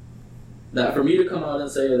here. That for me to come out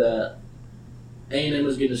and say that A&M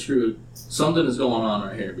is getting screwed, something is going on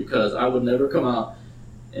right here because I would never come out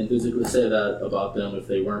and physically say that about them if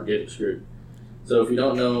they weren't getting screwed. So if you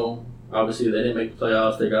don't know, obviously they didn't make the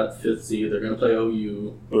playoffs. They got 5th seed. They're going to play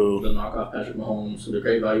OU. Boo. They'll knock off Patrick Mahomes. So the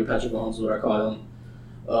great value Patrick Mahomes is what I call him.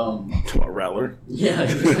 To a Rattler. Yeah,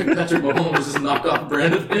 it's like Patrick Mahomes just knocked off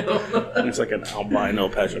Brandon Hill. It's like an albino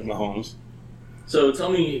Patrick Mahomes. So tell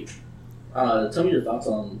me your thoughts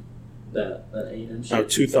on that A&M shit. I have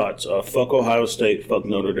two thoughts. Fuck Ohio State, fuck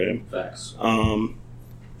Notre Dame. Facts.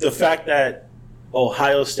 The fact that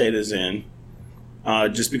Ohio State is in,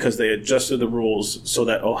 just because they adjusted the rules so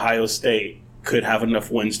that Ohio State could have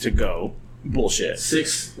enough wins to go, bullshit.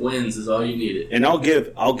 6 wins is all you needed. And I'll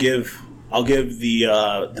give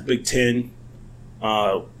the Big Ten.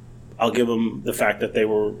 I'll give them the fact that they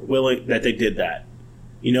were willing, that they did that.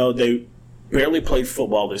 You know, they barely played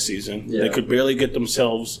football this season. Yeah. They could barely get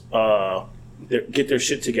themselves get their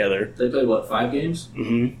shit together. They played, what, 5 games?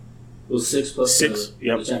 Mm-hmm. It was 6 plus the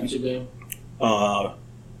Yep. championship game?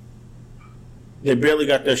 They barely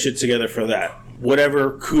got their shit together for that.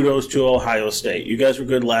 Whatever, kudos to Ohio State. You guys were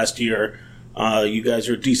good last year. You guys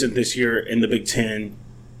are decent this year in the Big Ten.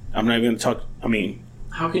 I'm not even going to talk. I mean,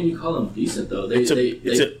 How can you call them decent, though? it's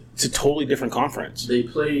a totally different conference. They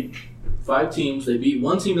played 5 teams. They beat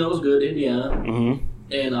one team that was good, Indiana. Mm-hmm.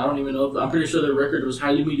 And I don't even know. I'm pretty sure their record was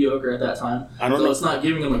highly mediocre at that time. I don't know. It's not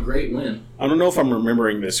giving them a great win. I don't know if I'm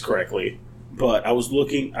remembering this correctly, but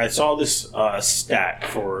I saw this stat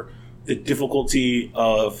for the difficulty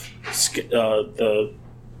of the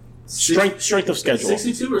strength of schedule.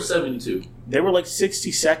 62 or 72? They were like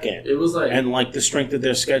 62nd. It was like, and like the strength of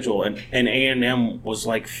their schedule, and A&M was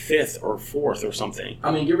like 5th or 4th or something.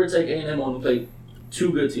 I mean, give or take, A&M only played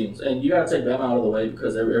 2 good teams, and you got to take Bama out of the way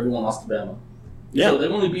because everyone lost to Bama. Yeah, So they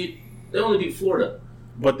only beat Florida,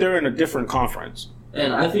 but they're in a different conference.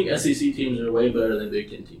 and I think SEC teams are way better than Big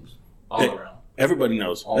Ten teams all around. Everybody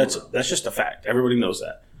knows that's just a fact. Everybody knows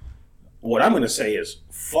that. What I'm going to say is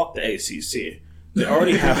fuck the ACC. They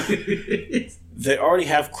already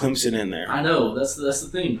have Clemson in there. I know, that's the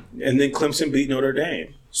thing. And then Clemson beat Notre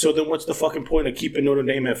Dame. So then what's the fucking point of keeping Notre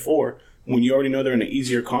Dame at 4 when you already know they're in an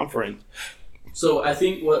easier conference? So I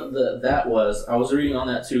think what that was, I was reading on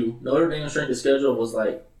that too. Notre Dame's strength of schedule was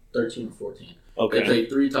like 13 or 14. Okay. They played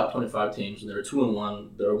 3 top 25 teams, and they were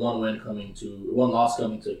 2-1. There were one loss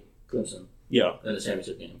coming to Clemson. Yeah. In the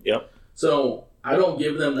championship game. Yep. So I don't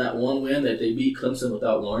give them that one win that they beat Clemson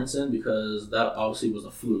without Lawrence in, because that obviously was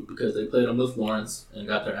a fluke, because they played them with Lawrence and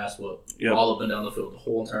got their ass whooped all up and down the field the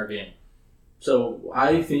whole entire game. So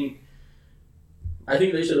I think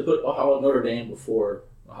they should have put Notre Dame before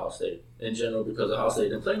Ohio State in general, because Ohio State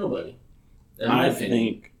didn't play nobody.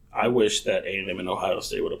 I wish that A&M and Ohio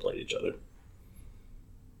State would have played each other.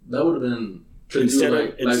 That would have been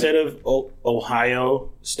instead of Ohio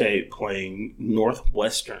State playing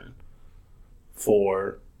Northwestern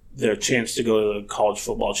for their chance to go to the college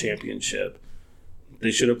football championship, they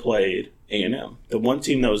should have played A&M. The one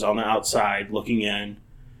team that was on the outside looking in,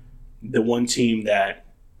 the one team that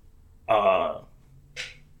was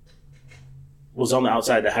on the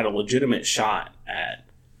outside that had a legitimate shot at,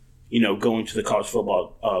 going to the college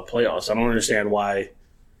football playoffs. I don't understand why,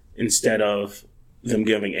 instead of them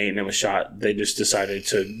giving A&M a shot, they just decided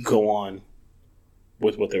to go on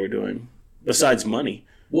with what they were doing. Besides money.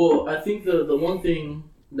 Well, I think the one thing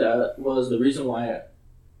that was the reason why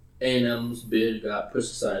A&M's bid got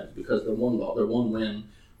pushed aside is because their one win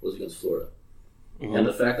was against Florida. Mm-hmm. And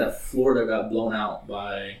the fact that Florida got blown out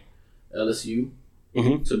by LSU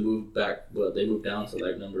to move back, they moved down to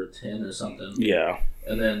like number 10 or something. Yeah.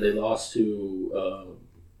 And then they lost to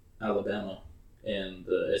Alabama in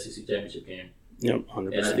the SEC championship game. Yep,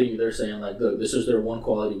 100%. And I think they're saying, like, look, this is their one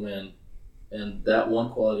quality win. And that one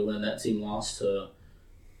quality win, that team lost to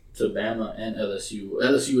Bama and LSU.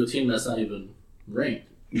 LSU, a team that's not even ranked.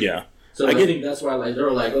 Yeah. So I think that's why, like, they're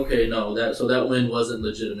like, okay, no, that win wasn't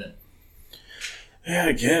legitimate. Yeah,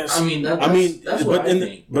 I guess. I mean, that's what I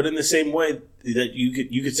think. But in the same way that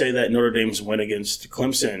you could say that Notre Dame's win against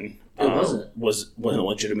Clemson wasn't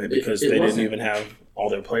legitimate because they didn't even have all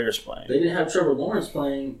their players playing. They didn't have Trevor Lawrence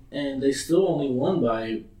playing, and they still only won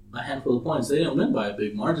by a handful of points. They didn't win by a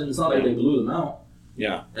big margin. It's not like they blew them out.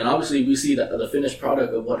 Yeah. And obviously, we see the finished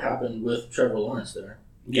product of what happened with Trevor Lawrence there.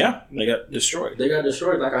 Yeah, they got destroyed. They got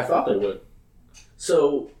destroyed like I thought they would.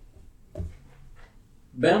 So,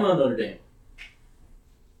 Bama and Notre Dame.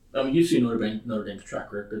 I mean, you've seen Notre Dame's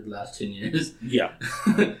track record the last 10 years. Yeah.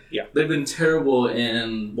 Yeah. They've been terrible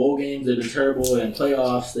in bowl games. They've been terrible in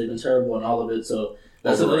playoffs. They've been terrible in all of it. So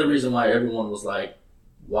that's another reason why everyone was like,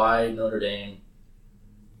 why Notre Dame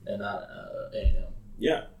and not A&M?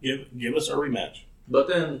 Yeah. Give us a rematch. But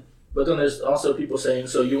then there's also people saying,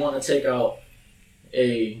 so you want to take out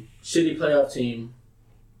a shitty playoff team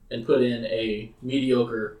and put in a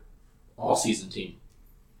mediocre all-season team.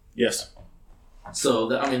 Yes.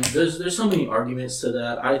 So I mean, there's so many arguments to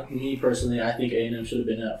that. Me personally, I think A&M should have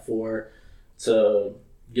been at 4 to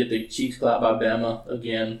get the cheeks clapped by Bama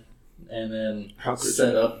again, and then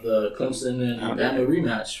set up the Clemson and Bama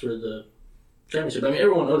rematch for the championship. I mean,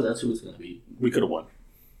 everyone knows that's who it's going to be. We could have won.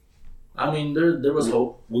 I mean, there was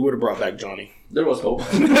hope. We would have brought back Johnny. There was hope.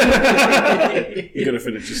 He could have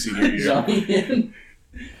finished his senior year. Johnny,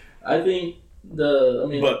 I think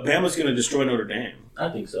but Bama's going to destroy Notre Dame. I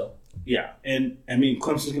think so. Yeah, and I mean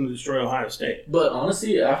Clemson's going to destroy Ohio State. But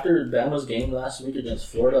honestly, after Bama's game last week against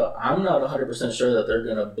Florida, I'm not 100% sure that they're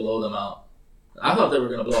going to blow them out. I thought they were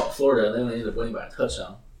going to blow out Florida, and then they ended up winning by a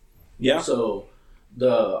touchdown. Yeah. So I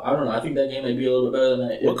don't know. I think that game may be a little bit better than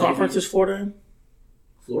that. What conference is Florida in?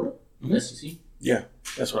 Florida, Mm-hmm. SEC. Yeah,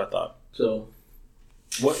 that's what I thought. So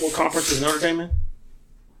what conference is Notre Dame in?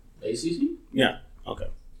 ACC. Yeah. Okay.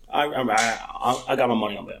 I got my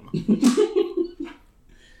money on Bama.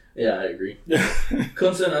 Yeah, I agree.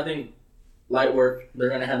 Clemson, I think, light work. They're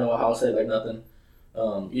going to handle Ohio State like nothing.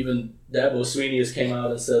 Even Dabo Swinney has came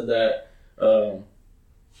out and said that Ohio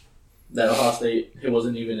State, it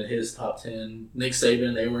wasn't even in his top 10. Nick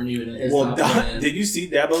Saban, they weren't even in his top 10. Did you see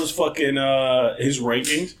Dabo's fucking his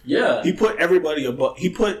rankings? Yeah. He put everybody above. He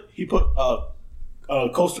put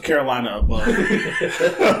Coastal Carolina above them.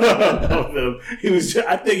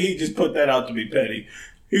 I think he just put that out to be petty.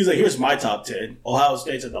 He was like, "Here's my top 10. Ohio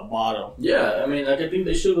State's at the bottom." Yeah, I mean, I think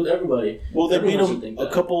they should with everybody. Well, they beat Everyone them should a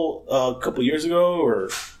couple years ago, or a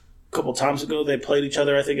couple times ago. They played each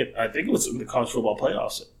other. I think it was in the college football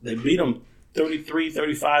playoffs. They beat them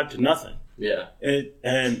 33-35 to nothing. Yeah,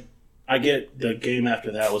 and I get the game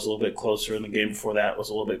after that was a little bit closer, and the game before that was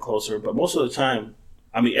a little bit closer. But most of the time,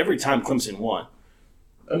 I mean, every time Clemson won.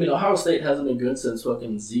 I mean, Ohio State hasn't been good since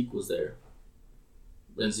fucking Zeke was there.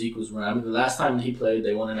 When Zeke was running. I mean, the last time he played,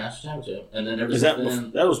 they won a national championship. And then ever since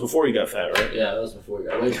then... That was before he got fat, right? Yeah, that was before he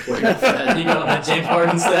got... Way before he got fat. He got on that James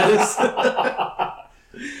Harden status.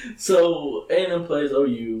 So, A&M plays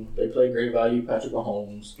OU. They play great value, Patrick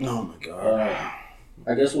Mahomes. Oh, my God.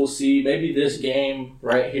 I guess we'll see. Maybe this game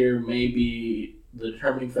right here may be the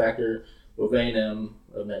determining factor with A&M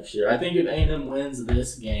of next year. I think if A&M wins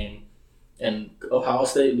this game and Ohio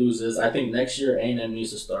State loses, I think next year A&M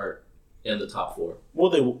needs to start in the top 4.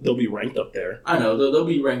 Well, they'll be ranked up there. I know they'll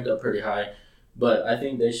be ranked up pretty high, but I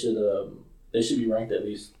think they should be ranked at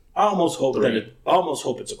least. I almost hope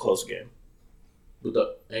it's a close game. With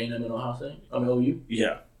the A&M and Ohio State, I mean OU.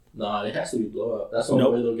 Yeah. Nah, it has to be blowout. That's the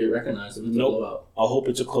only way they'll get recognized if it's a blowout. I hope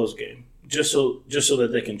it's a close game, just so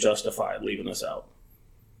that they can justify leaving us out.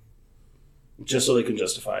 Just so they can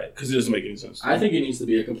justify it, because it doesn't make any sense. I think it needs to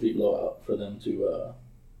be a complete blowout for them to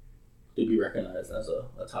be recognized as a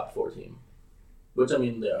top 4 team, which I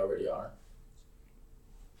mean they already are.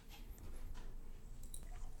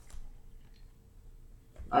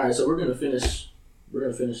 All right, so we're gonna finish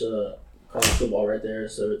college football right there.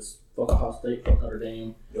 So it's fuck Ohio State, fuck Notre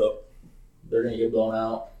Dame. Yep. They're gonna get blown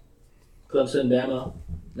out. Clemson, Bama,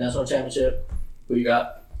 national championship. Who you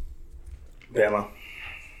got? Bama.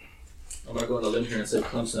 I'm gonna go on a limb here and say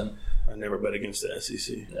Clemson. I never bet against the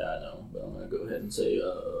SEC. Yeah, I know, but I'm gonna go ahead and say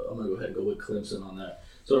and go with Clemson on that.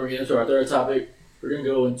 So we're getting into our third topic. We're gonna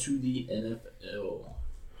go into the NFL.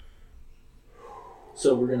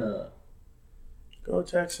 So we're gonna go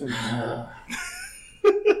Texans.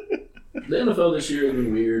 The NFL this year has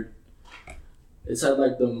been weird. It's had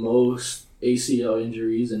like the most ACL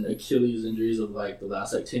injuries and Achilles injuries of like the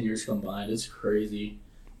last 10 years combined. It's crazy.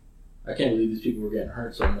 I can't believe these people were getting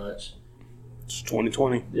hurt so much. It's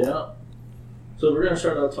 2020. Yeah. So we're gonna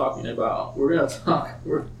start off talking about. We're gonna start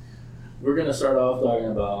off talking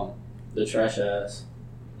about the trash ass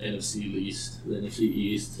NFC East, the NFC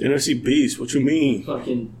East. NFC Beast. What you mean?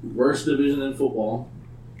 Fucking worst division in football.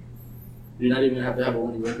 You're not even gonna have to have a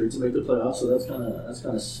winning record to make the playoffs, so that's kind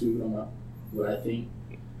of stupid on what I think.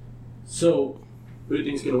 So, who do you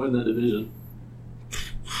think's gonna win that division?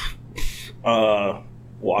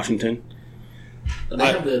 Washington. They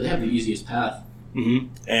have the easiest path. Mm-hmm.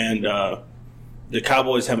 And the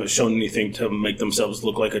Cowboys haven't shown anything to make themselves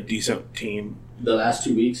look like a decent team. The last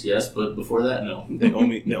 2 weeks, yes, but before that, no. They owe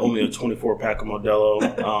me a 24-pack of Modelo.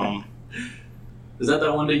 Is that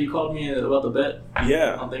one day you called me about the bet?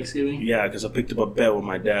 Yeah. On Thanksgiving? Yeah, because I picked up a bet with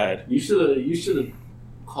my dad. You should have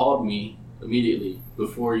called me immediately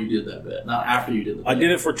before you did that bet, not after you did the bet. I did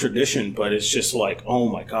it for tradition, but it's just like, oh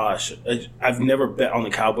my gosh, I've never bet on the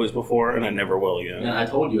Cowboys before, and I never will again. And I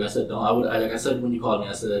told you, I said no. I would. Like I said when you called me,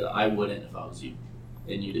 I said I wouldn't if I was you,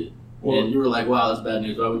 and you did. And you were like, wow, that's bad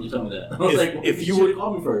news. Why would you tell me that? I was if you should would have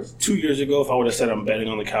called me first. 2 years ago, if I would have said I'm betting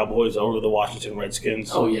on the Cowboys over the Washington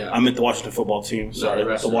Redskins. Oh, yeah. I meant the Washington football team. Sorry,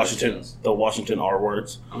 the Washington R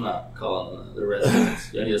words. I'm not calling them the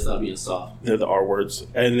Redskins. You need to stop being soft. They're the R words.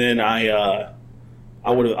 And then I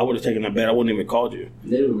would have taken that bet. I wouldn't even called you.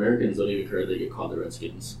 Native Americans don't even care they get called the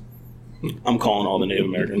Redskins. I'm calling all the Native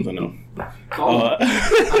Americans. I know. Call them.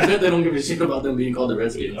 I bet they don't give a shit about them being called the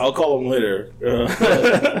Redskins. I'll call them later.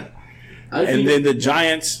 And then the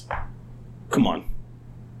Giants. Come on,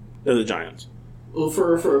 they're the Giants. Well,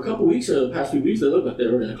 for a couple weeks, the past few weeks, they looked like they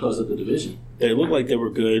were going to close up the division. They looked like they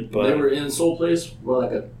were good, but they were in sole place with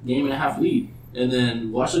like a game and a half lead. And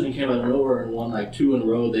then Washington came out of nowhere and won like 2 in a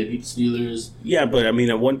row. They beat the Steelers. Yeah, but I mean,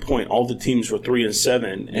 at one point, all the teams were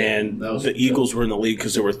 3-7, and the Eagles were in the league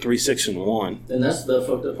because they were 3-6-1. And that's the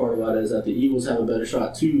fucked up part about it, is that the Eagles have a better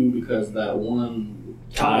shot too, because that one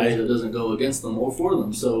tie that doesn't go against them or for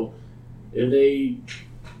them. So if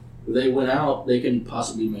they win out, they can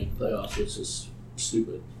possibly make the playoffs, which is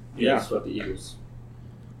stupid. Yeah, that's what the Eagles.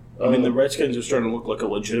 I mean, the Redskins are starting to look like a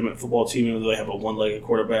legitimate football team, even though they have a one-legged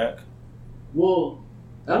quarterback. Well,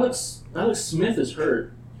 Alex Smith is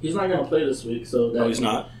hurt. He's not going to play this week. So No, he's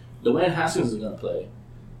not. Dwayne Haskins is going to play.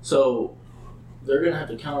 So they're going to have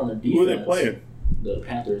to count on the defense. Who are they playing? The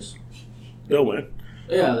Panthers. They'll win.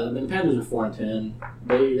 Yeah, the Panthers are 4-10.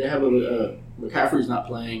 They have McCaffrey's not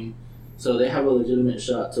playing, so they have a legitimate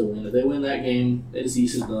shot to win. If they win that game, the East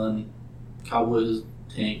is done. Cowboys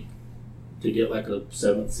tank to get like a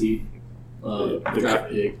 7th seed draft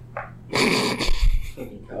pick.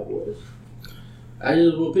 Fucking Cowboys.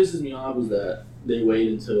 What pisses me off is that they wait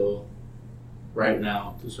until right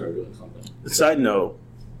now to start doing something. Side note,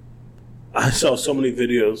 I saw so many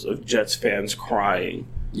videos of Jets fans crying.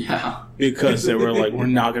 Yeah. Because they were like, we're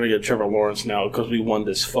not going to get Trevor Lawrence now because we won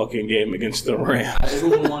this fucking game against the Rams.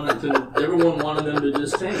 Everyone wanted them to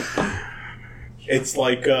just tank. It's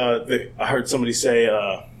like, I heard somebody say,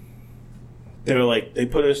 they were like, they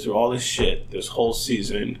put us through all this shit this whole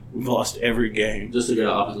season. We've lost every game. Just to get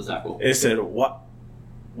an offensive tackle. They said,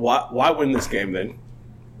 why win this game then?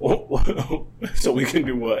 So we can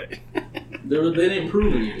do what? They didn't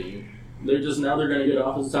prove anything. They're going to get an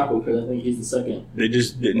offensive tackle because I think he's the second. They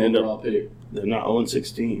just didn't end up. Pick. They're not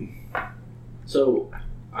 0-16. So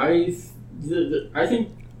I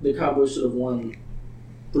think the Cowboys should have won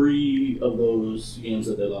 3 of those games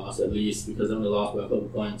that they lost at least, because they only lost by a couple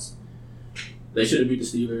points. They should have beat the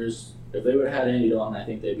Steelers. If they would have had Andy Dalton, I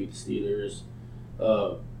think they beat the Steelers.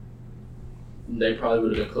 They probably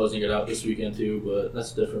would have been closing it out this weekend too, but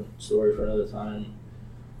that's a different story for another time.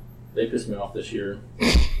 They pissed me off this year.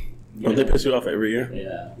 Don't they piss you off every year?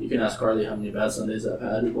 Yeah. You can ask Carly how many bad Sundays I've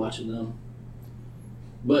had watching them.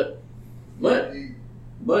 But the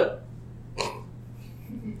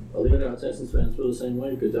other Texans fans feel the same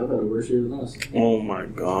way because y'all had a worse year than us. Oh my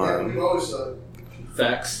god.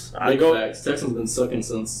 Facts. Facts. Texans been sucking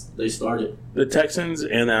since they started. The Texans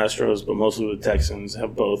and the Astros, but mostly the Texans,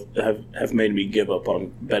 have made me give up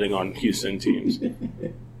on betting on Houston teams.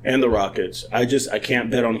 And the Rockets. I can't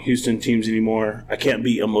bet on Houston teams anymore. I can't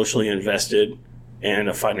be emotionally invested in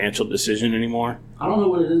a financial decision anymore. I don't know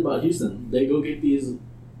what it is about Houston. They go get these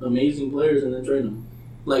amazing players and then trade them.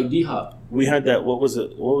 Like D-Hop. We had that, what was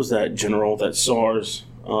that general, that SARS,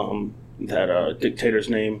 that dictator's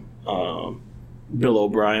name? Bill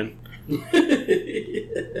O'Brien. Who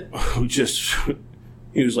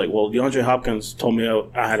he was like, well, DeAndre Hopkins told me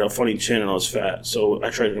I had a funny chin and I was fat, so I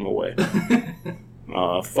traded him away.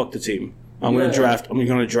 Fuck the team. I'm gonna draft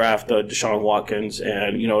Deshaun Watkins,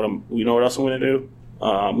 and you know what else I'm gonna do?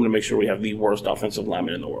 I'm gonna make sure we have the worst offensive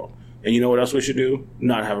lineman in the world. And you know what else we should do?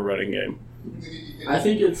 Not have a running game. I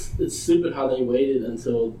think it's stupid how they waited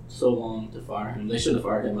until so long to fire him. They should have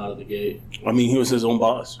fired him out of the gate. I mean, he was his own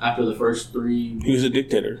boss. After the first 3... He was a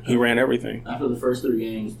dictator. He ran everything. After the first 3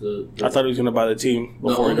 games, I thought he was going to buy the team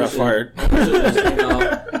before he got fired.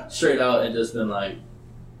 Straight out and just been like,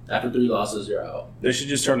 after 3 losses, you're out. They should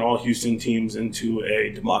just turn all Houston teams into a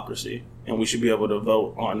democracy, and we should be able to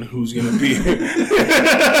vote on who's going to be...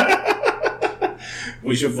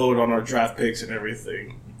 We should vote on our draft picks and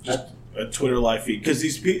everything. Just a Twitter live feed. Because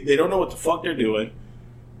these people, they don't know what the fuck they're doing.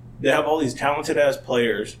 They have all these talented-ass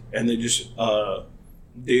players, and they just...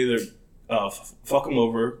 they either fuck them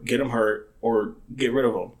over, get them hurt, or get rid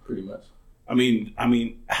of them. Pretty much. I mean,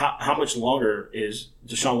 how much longer is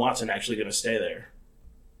Deshaun Watson actually going to stay there?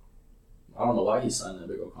 I don't know why he signed that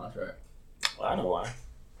big old contract. Well, I know why.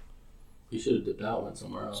 He should have dipped out, went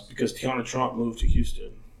somewhere else. It's because Tiana Trump moved to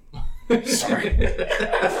Houston. Sorry.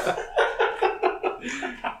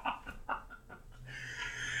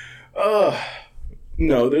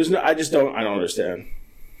 No, there's no. I don't understand.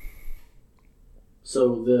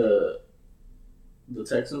 So the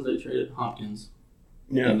Texans, they traded Hopkins.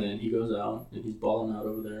 Yeah. And then he goes out and he's balling out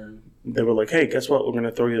over there. And they were like, hey, guess what? We're going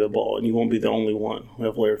to throw you the ball, and you won't be the only one. We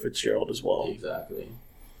have Larry Fitzgerald as well. Exactly.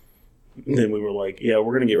 And then we were like, yeah,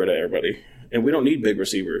 we're going to get rid of everybody. And we don't need big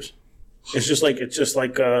receivers. It's just like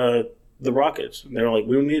the Rockets. They're like,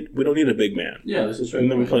 we don't need a big man. Yeah, this is right.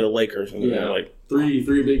 And then we play the Lakers, and they're like, three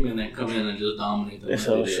big men that come in and just dominate them. They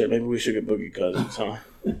said, oh shit, maybe we should get Boogie Cousins, huh?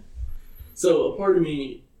 So a part of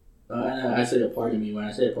me, and I say a part of me, when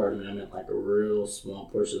I say a part of me, I meant like a real small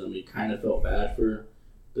portion of me kind of felt bad for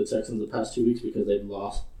the Texans the past 2 weeks because they've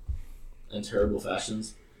lost in terrible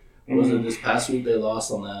fashions. Was it this past week they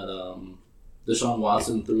lost on that Deshaun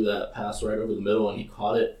Watson threw that pass right over the middle and he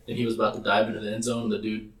caught it and he was about to dive into the end zone and the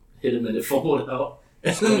dude hit him and it fumbled out.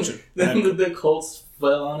 And then the Colts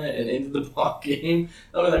fell on it and ended the ball game.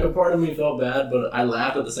 I mean, like, a part of me felt bad, but I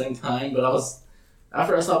laughed at the same time. But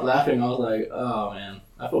after I stopped laughing, I was like, oh man,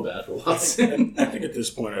 I feel bad for Watson. I think at this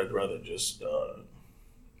point I'd rather just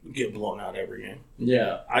get blown out every game.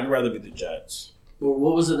 Yeah. I'd rather be the Jets. Well,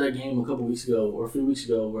 what was it, that game a couple weeks ago or a few weeks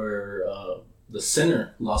ago where the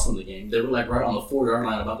center lost on the game? They were like right on the 4-yard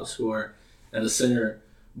line about to score, and the center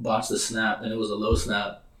botched the snap, and it was a low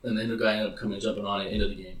snap, and then the guy ended up jumping on it, end of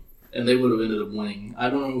the game. And they would have ended up winning. I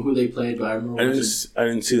don't know who they played, but I remember. I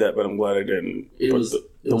didn't see that, but I'm glad I didn't.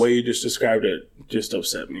 The way you just described it just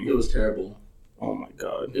upset me. It was terrible. Oh my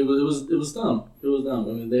god. It was dumb. It was dumb.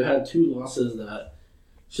 I mean, they've had 2 losses that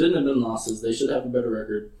shouldn't have been losses. They should have a better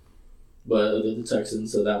record. But they're the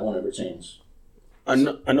Texans, so that won't ever change. I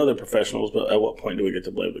know they're professionals, but at what point do we get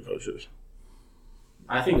to blame the coaches?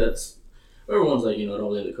 I think that's... Everyone's like, don't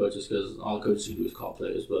blame the coaches because all the coaches do is call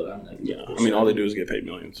plays. But all they do is get paid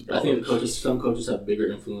millions of dollars. I think some coaches have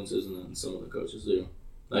bigger influences than some of the coaches do.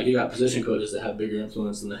 Like, you got position coaches that have bigger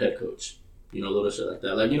influence than the head coach. Little shit like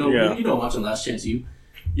that. Like, watching Last Chance U.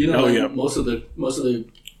 Most of the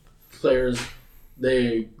players,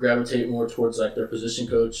 they gravitate more towards like their position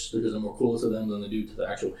coach because they're more cool to them than they do to the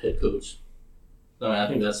actual head coach. I mean, I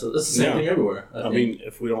think that's the same thing everywhere.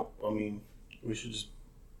 We should just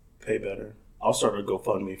pay better. I'll start a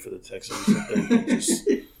GoFundMe for the Texans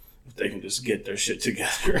if they can just get their shit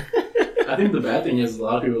together. I think the bad thing is a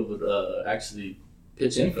lot of people would actually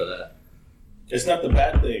pitch in for that. It's not the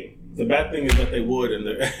bad thing. The bad thing is that they would, and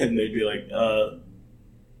they'd be like,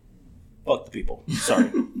 fuck the people.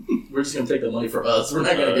 Sorry. We're just going to take the money for us. We're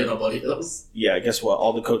not going to get nobody else. Yeah, guess what?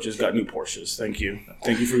 All the coaches got new Porsches. Thank you.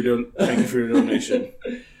 Thank you for your donation.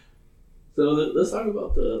 So let's talk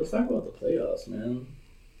about the playoffs, man.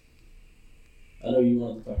 I know you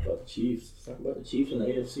wanted to talk about the Chiefs. Let's talk about the Chiefs and the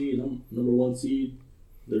AFC. Number 1 seed.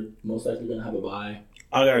 They're most likely going to have a bye.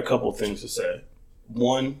 I got a couple things to say.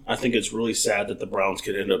 One, I think it's really sad that the Browns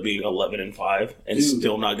could end up being 11-5 and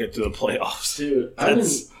still not get to the playoffs. Dude,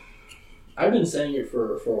 I've been saying it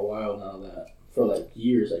for a while now that for like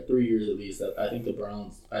years, like 3 years at least, that I think the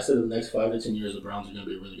Browns. I said in the next 5 to 10 years, the Browns are going to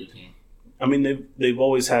be a really good team. I mean, they've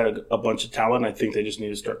always had a bunch of talent. I think they just need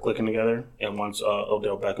to start clicking together. And once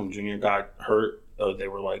Odell Beckham Jr. got hurt, they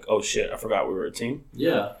were like, "Oh shit, I forgot we were a team."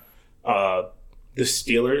 Yeah. The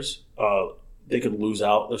Steelers, they could lose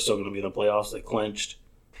out. They're still going to be in the playoffs. They clinched.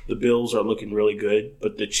 The Bills are looking really good,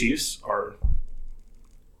 but the Chiefs are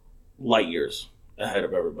light years ahead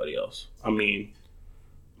of everybody else. I mean,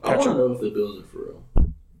 I want to know if the Bills are for real.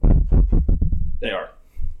 They are.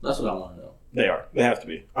 That's what I want to know. They are. They have to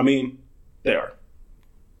be. I mean, they are.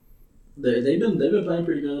 They've been playing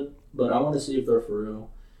pretty good, but I want to see if they're for real.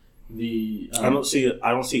 I don't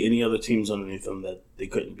see any other teams underneath them that they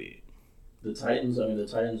couldn't beat. The Titans,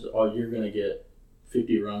 you're going to get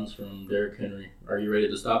 50 runs from Derrick Henry. Are you ready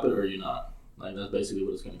to stop it or are you not? Like, that's basically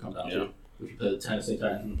what it's going to come down to. If you play the Tennessee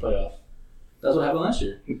Titans in the playoffs. That's what happened last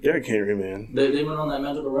year. Derrick Henry, man. They went on that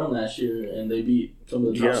magical run last year, and they beat some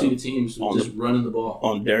of the top-seeded teams just running the ball.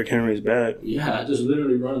 On Derrick Henry's back. Yeah, just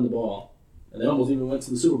literally running the ball. And they almost even went to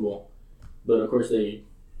the Super Bowl. But, of course, they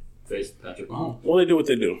faced Patrick Mahomes. Well, they do what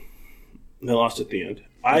they do. They lost at the end.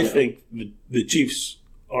 I think the Chiefs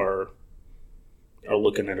are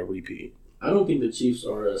looking at a repeat. I don't think the Chiefs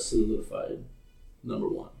are a solidified number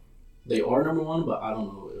 1. They are number 1, but I don't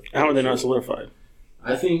know if... How are they not solidified?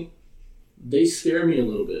 I think they scare me a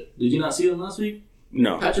little bit. Did you not see them last week?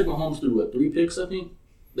 No. Patrick Mahomes threw, 3 picks, I think?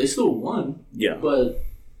 They still won. Yeah. But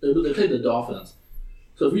they played the Dolphins.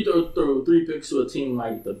 So if you throw 3 picks to a team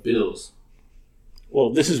like the Bills...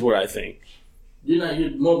 Well, this is where I think... You're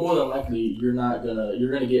more than likely you're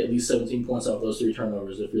gonna get at least 17 points off those 3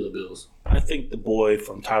 turnovers if you're the Bills. I think the boy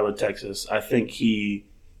from Tyler, Texas, I think he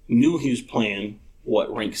knew he was playing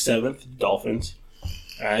ranked 7th, Dolphins,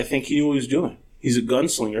 I think he knew what he was doing. He's a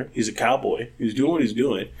gunslinger. He's a cowboy. He's doing what he's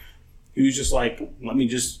doing. He was just like, let me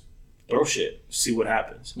just throw shit, see what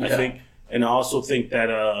happens. Yeah. I think, and I also think that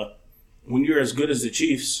when you're as good as the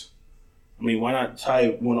Chiefs, I mean, why not tie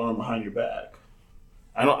one arm behind your back?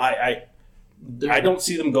 I don't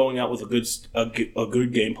see them going out with a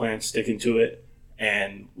good game plan, sticking to it,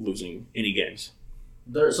 and losing any games.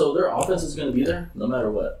 Their offense is going to be there no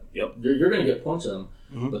matter what. Yep. You're going to get points on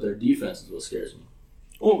them, but their defense is what scares me.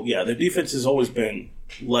 Oh, yeah, their defense has always been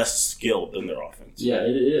less skilled than their offense. Yeah,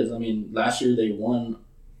 it is. I mean, last year they won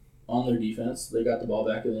on their defense. They got the ball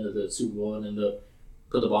back in the Super Bowl and ended up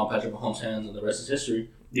put the ball in Patrick Mahomes' hands, and the rest is history.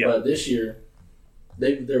 Yeah. But this year,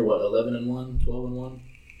 they're 11-1, 12-1.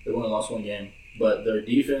 They only lost one game, but their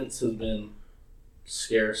defense has been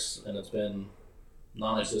scarce and it's been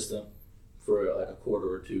non-existent for like a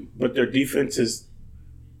quarter or two. But their defense is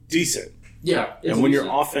decent. Yeah, And when your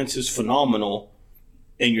offense is phenomenal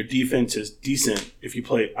and your defense is decent, if you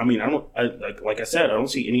play, I mean, like I said, I don't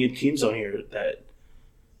see any teams on here that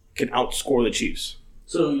can outscore the Chiefs.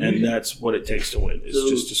 And that's what it takes to win, is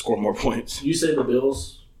just to score more points. You say the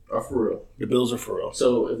Bills are for real. The Bills are for real.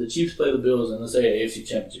 So if the Chiefs play the Bills in, let's say, an AFC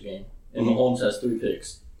Championship game, and Mahomes has 3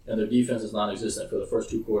 picks, and their defense is non-existent for the first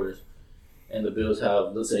 2 quarters, and the Bills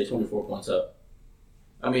have, let's say, 24 points up.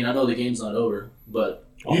 I mean, I know the game's not over, but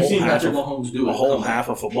you've seen Patrick Mahomes do it. A whole half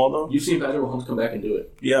of football, though? You've seen Patrick Mahomes come back and do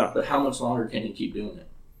it. Yeah. But how much longer can he keep doing it?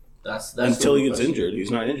 That's until he gets injured.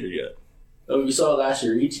 He's not injured yet. Oh, we saw last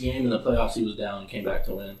year, each game in the playoffs he was down and came back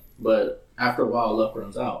to win. But after a while, luck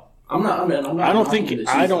runs out. I don't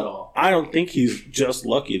think he's just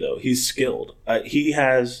lucky though. He's skilled. He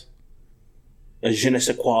has a je ne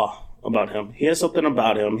sais quoi about him. He has something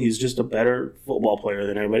about him. He's just a better football player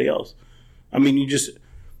than everybody else. I mean, he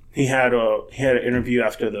had an interview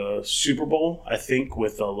after the Super Bowl, I think,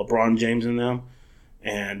 with LeBron James and them,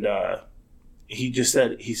 and he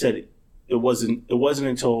said it wasn't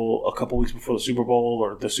until a couple weeks before the Super Bowl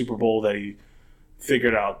or the Super Bowl that he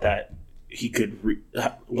figured out that he could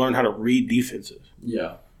learn how to read defenses.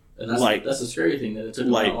 Yeah, and that's the scary thing, that it took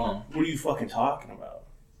him that long. What are you fucking talking about?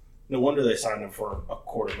 No wonder they signed him for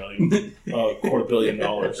 $250 million.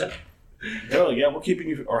 They're like, yeah, we're keeping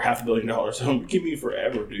you, or $500 million. We're keeping you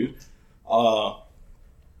forever, dude. I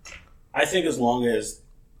think as long as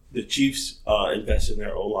the Chiefs invest in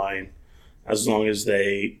their O-line, as long as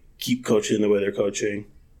they keep coaching the way they're coaching,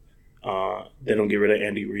 they don't get rid of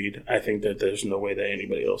Andy Reid, I think that there's no way that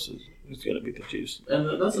anybody else is going to beat the Chiefs.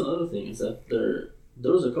 And that's another thing, is that there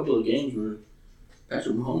was a couple of games where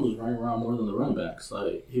Patrick Mahomes was running around more than the running backs.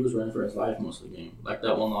 Like, he was running for his life most of the game. Like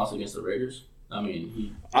that one loss against the Raiders. I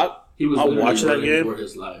mean, he was literally running for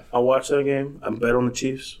his life. I watched that game. I bet on the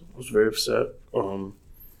Chiefs. I was very upset.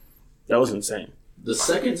 That was insane. The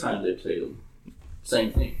second time they played him,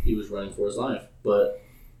 same thing. He was running for his life, but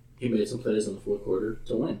he made some plays in the fourth quarter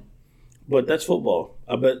to win. But that's football.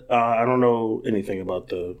 I bet I don't know anything about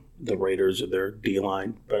the Raiders or their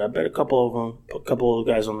D-line, but I bet a couple of the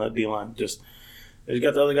guys on that D-line they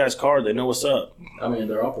got the other guy's card. They know what's up. I mean,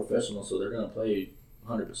 they're all professionals, so they're going to play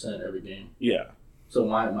 100% every game. Yeah. So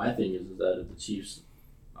my thing is that if the Chiefs,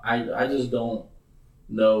 I just don't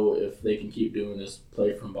know if they can keep doing this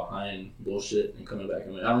play from behind bullshit and coming back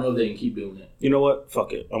and win. I don't know if they can keep doing it. You know what?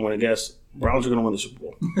 Fuck it. I'm going to guess Browns are going to win the Super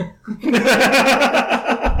Bowl.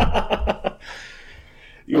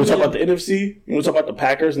 You want to talk about the NFC? You want to talk about the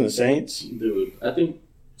Packers and the Saints? Dude, I think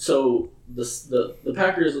so. The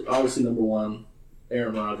Packers obviously number one.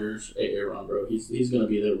 Aaron Rodgers, Aaron, bro. He's going to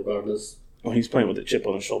be there regardless. Oh, he's playing with a chip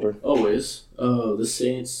on his shoulder. Always. The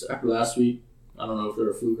Saints, after last week, I don't know if they're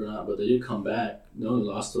a fluke or not, but they did come back. They only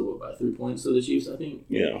lost by 3 points to the Chiefs, I think.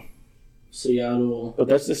 Yeah. Seattle. But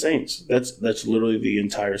that's the Saints. That's literally the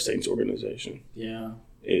entire Saints organization. Yeah.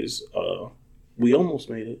 We almost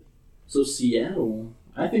made it. So Seattle,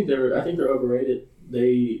 I think they're overrated.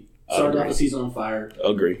 They started off the season on fire.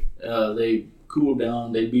 Agree. They cooled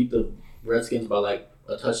down. They beat the Redskins by like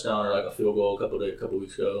a touchdown or like a field goal a couple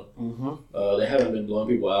weeks ago. Mm-hmm. They haven't been blowing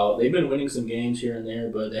people out. They've been winning some games here and there,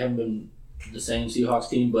 but they haven't been the same Seahawks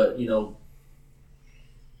team. But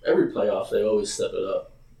every playoffs they always step it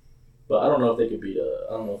up. But I don't know if they could beat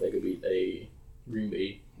a Green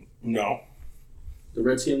Bay. No. The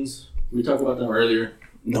Redskins. We talked about them earlier.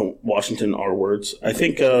 No, Washington are words. I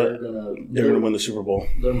think they're gonna win the Super Bowl.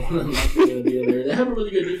 They're more than likely going to be in there. They have a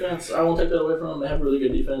really good defense. I won't take that away from them. They have a really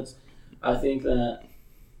good defense. I think that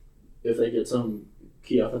if they get some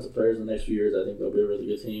key offensive players in the next few years, I think they'll be a really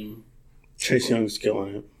good team. Chase Young's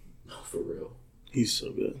killing it. Oh, for real. He's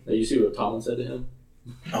so good. Now, you see what Tomlin said to him?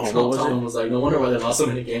 Oh, what was Tomlin it? was like, no wonder why they lost so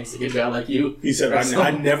many games to get a guy like you. He said,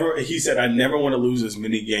 I never. He said, I never want to lose as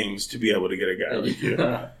many games to be able to get a guy like you.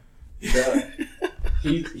 Yeah.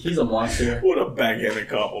 He's a monster. What a backhanded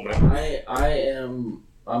compliment.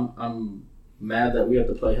 I'm mad that we have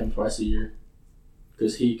to play him twice a year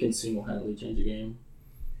because he can single-handedly change a game.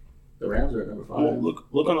 The Rams are at number 5. Well,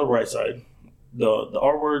 look on the right side. The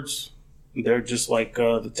R words, they're just like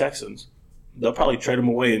the Texans. They'll probably trade him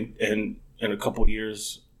away in a couple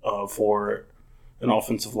years for an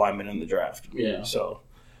offensive lineman in the draft. Yeah. So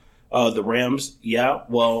the Rams, yeah.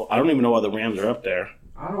 Well, I don't even know why the Rams are up there.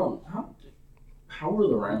 I don't. How are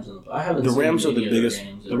the Rams in the? I haven't. The seen Rams are any the of their biggest.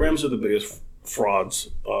 games. The Rams are the biggest frauds.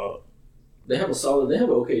 They have an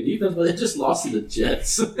okay defense, but they just lost to the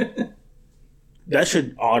Jets. That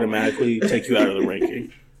should automatically take you out of the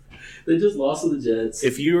ranking. They just lost to the Jets.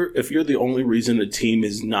 If you're the only reason the team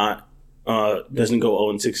is not doesn't go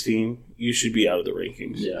 0-16, you should be out of the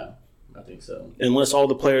rankings. Yeah, I think so. Unless all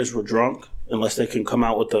the players were drunk, unless they can come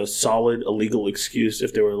out with a solid illegal excuse.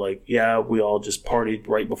 If they were like, yeah, we all just partied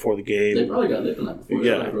right before the game. They probably got lit the night before.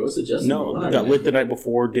 Yeah. Like, bro, it's a Justin. No, they got lit the night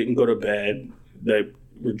before, didn't go to bed. They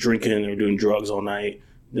were drinking, they were doing drugs all night.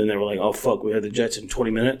 Then they were like, oh, fuck, we had the Jets in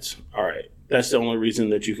 20 minutes? All right. That's the only reason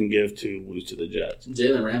that you can give to lose to the Jets.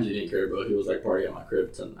 Jalen Ramsey didn't care, bro. He was like, party at my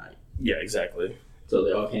crib tonight. Yeah, exactly. So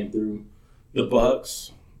they all came through. The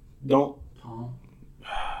Bucks don't. Tom.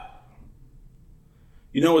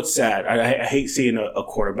 You know what's sad? I hate seeing a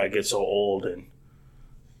quarterback get so old and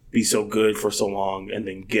be so good for so long and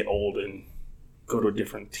then get old and go to a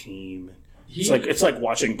different team. It's like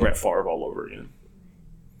watching Brett Favre all over again.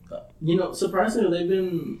 You know, surprisingly,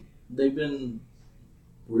 they've been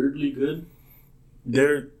weirdly good.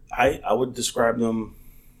 I would describe them.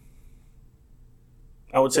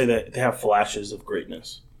 I would say that they have flashes of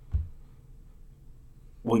greatness.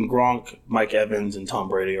 When Gronk, Mike Evans, and Tom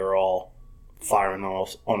Brady are all firing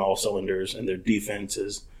on all cylinders, and their defense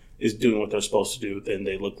is doing what they're supposed to do, then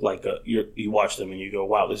they look like you watch them and you go,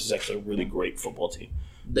 wow, this is actually a really great football team.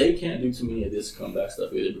 They can't do too many of this comeback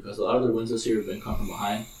stuff either because a lot of their wins this year have been come from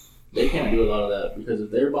behind. They can't do a lot of that because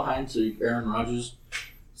if they're behind to Aaron Rodgers,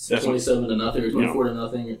 27-0 or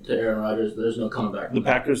 24-0 to Aaron Rodgers, there's no coming back. The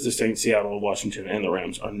Packers, the Saints, Seattle, Washington, and the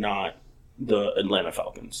Rams are not the Atlanta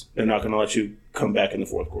Falcons. They're not going to let you come back in the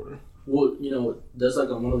fourth quarter. Well, you know, that's like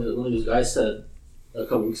one of these guys said a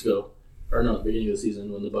couple weeks ago, or no, at the beginning of the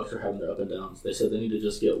season when the Bucs are having their up and downs. They said they need to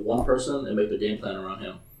just get one person and make their game plan around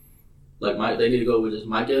him. Like they need to go with just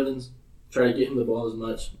Mike Evans, try to get him the ball as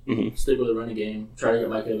much, stick with the running game, try to get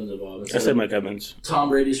Mike Evans involved. I said Mike Evans. Tom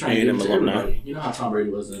Brady's trying to give it to alumni. everybody. You know how Tom Brady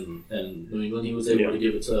was in New England? He was able to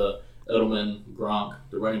give it to Edelman, Gronk,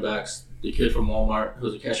 the running backs, the kid from Walmart who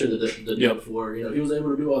was a cashier the day before. You know, he was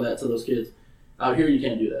able to do all that to those kids. Out here, you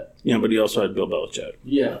can't do that. Yeah, but he also had Bill Belichick.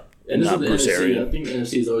 Yeah. And this Not is Bruce the NFC. Arians. I think the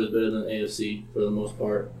NFC is always better than the AFC for the most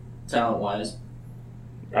part, talent-wise.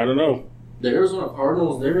 I don't know. The Arizona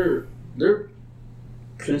Cardinals, they're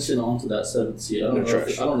clinching onto that 7th seed. I don't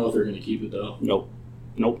know if they're going to keep it, though. Nope.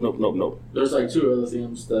 There's like 2 other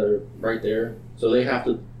teams that are right there, so they have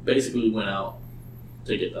to basically win out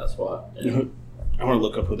to get that spot. And I want to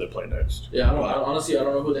look up who they play next. yeah, honestly, I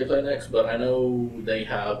don't know who they play next, but I know they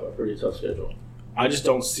have a pretty tough schedule. I just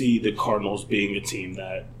don't see the Cardinals being a team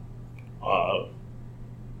that,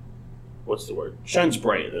 what's the word? Shines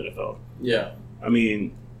bright in the NFL. Yeah. I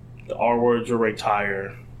mean, the R words are ranked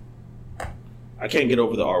higher. I can't get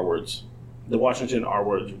over the R words. The Washington R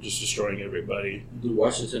words are just destroying everybody. The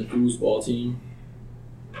Washington foosball team.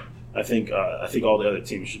 I think all the other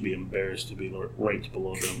teams should be embarrassed to be ranked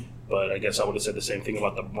below them. But I guess I would have said the same thing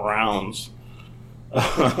about the Browns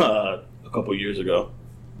a couple years ago.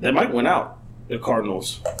 They might win out. The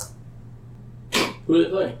Cardinals. Who do they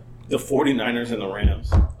play? The 49ers and the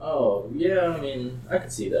Rams. Oh, yeah, I mean, I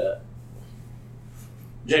could see that.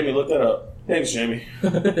 Jamie, look that up. Thanks, Jamie. You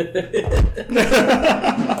got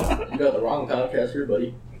the wrong podcast here,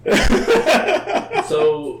 buddy.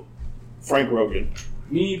 So, Frank Rogan.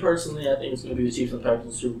 me personally, I think it's going to be the Chiefs and the Packers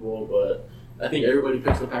in the Super Bowl, but I think everybody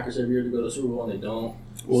picks the Packers every year to go to the Super Bowl, and they don't.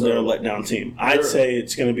 Well, So, they're a letdown team. I'd say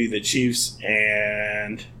it's going to be the Chiefs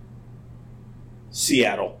and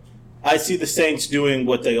Seattle. I see the Saints doing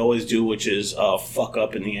what they always do, which is fuck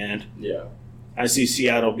up in the end. Yeah. I see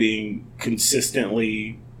Seattle being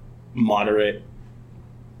consistently moderate.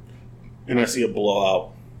 And I see a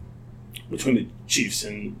blowout between the Chiefs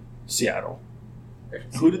and Seattle.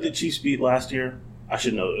 Who did the Chiefs beat last year? I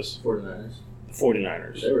should know this. 49ers. The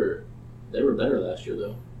 49ers. They were better last year,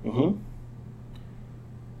 though. Mm-hmm.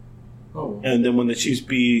 Oh. And then when the Chiefs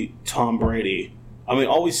beat Tom Brady, I mean,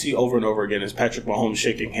 all we see over and over again is Patrick Mahomes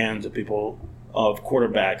shaking hands at people of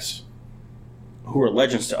quarterbacks who are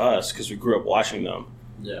legends to us because we grew up watching them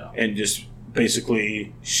Yeah. and just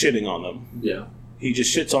basically shitting on them. Yeah. He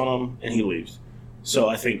just shits on them and he leaves. So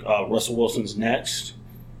I think Russell Wilson's next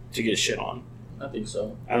to get shit on. I think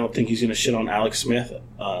so. I don't think he's going to shit on Alex Smith.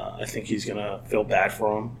 I think he's going to feel bad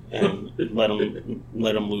for him and let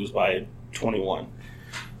him lose by 21.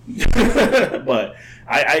 But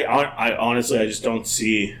I honestly, I just don't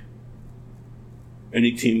see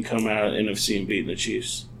any team come out of NFC and beating the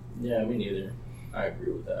Chiefs. Yeah, me neither. I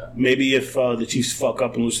agree with that. Maybe if the Chiefs fuck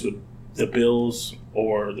up and lose to the Bills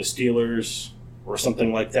or the Steelers or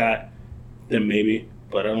something like that, then maybe.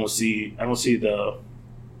 But I don't see the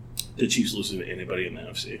Chiefs losing to anybody in the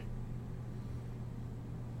NFC.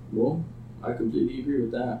 Well, I completely agree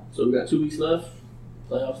with that. So we got 2 weeks left.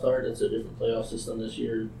 Playoff start. It's a different playoff system this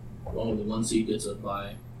year. Only the 1 seed gets a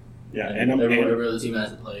bye. Yeah, and every other team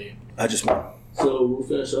has to play. I just So we'll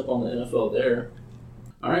finish up on the NFL there.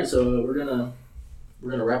 All right, so we're gonna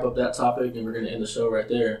wrap up that topic and we're gonna end the show right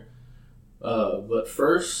there. But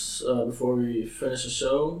first, before we finish the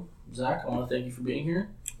show, Zach, I want to thank you for being here.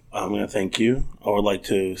 I'm going to thank you. I would like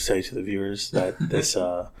to say to the viewers that this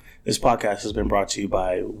podcast has been brought to you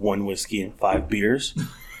by 1 whiskey and 5 beers.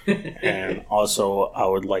 And also, I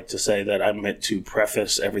would like to say that I meant to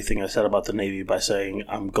preface everything I said about the Navy by saying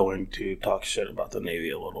I'm going to talk shit about the Navy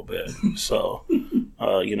a little bit. So,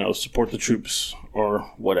 support the troops or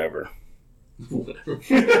whatever. Whatever.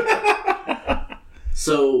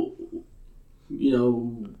 So,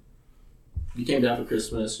 you came down for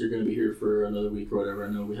Christmas. You're going to be here for another week or whatever. I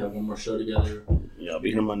know we have one more show together. Yeah, I'll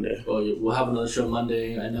be here Monday. Well, we'll have another show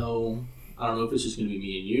Monday. I don't know if it's just going to be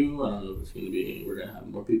me and you. I don't know if it's going to be, we're going to have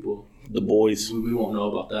more people. The boys. We won't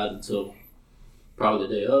know about that until probably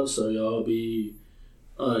the day of. So y'all be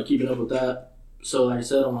keeping up with that. So like I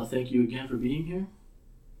said, I want to thank you again for being here.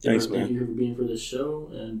 Thanks, man. Thank you for being for this show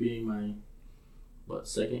and being my,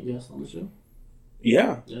 second guest on the show?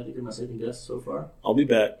 Yeah. Yeah, I think you're my second guest so far. I'll be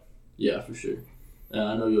back. Yeah, for sure. And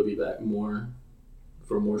I know you'll be back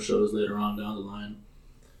for more shows later on down the line.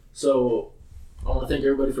 So I want to thank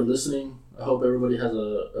everybody for listening. I hope everybody has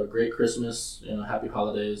a great Christmas. Happy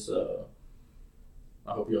holidays.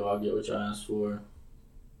 I hope you all get what you asked for.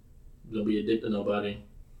 Don't be a dick to nobody.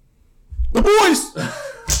 The boys!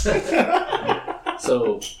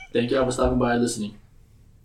 So thank y'all for stopping by and listening.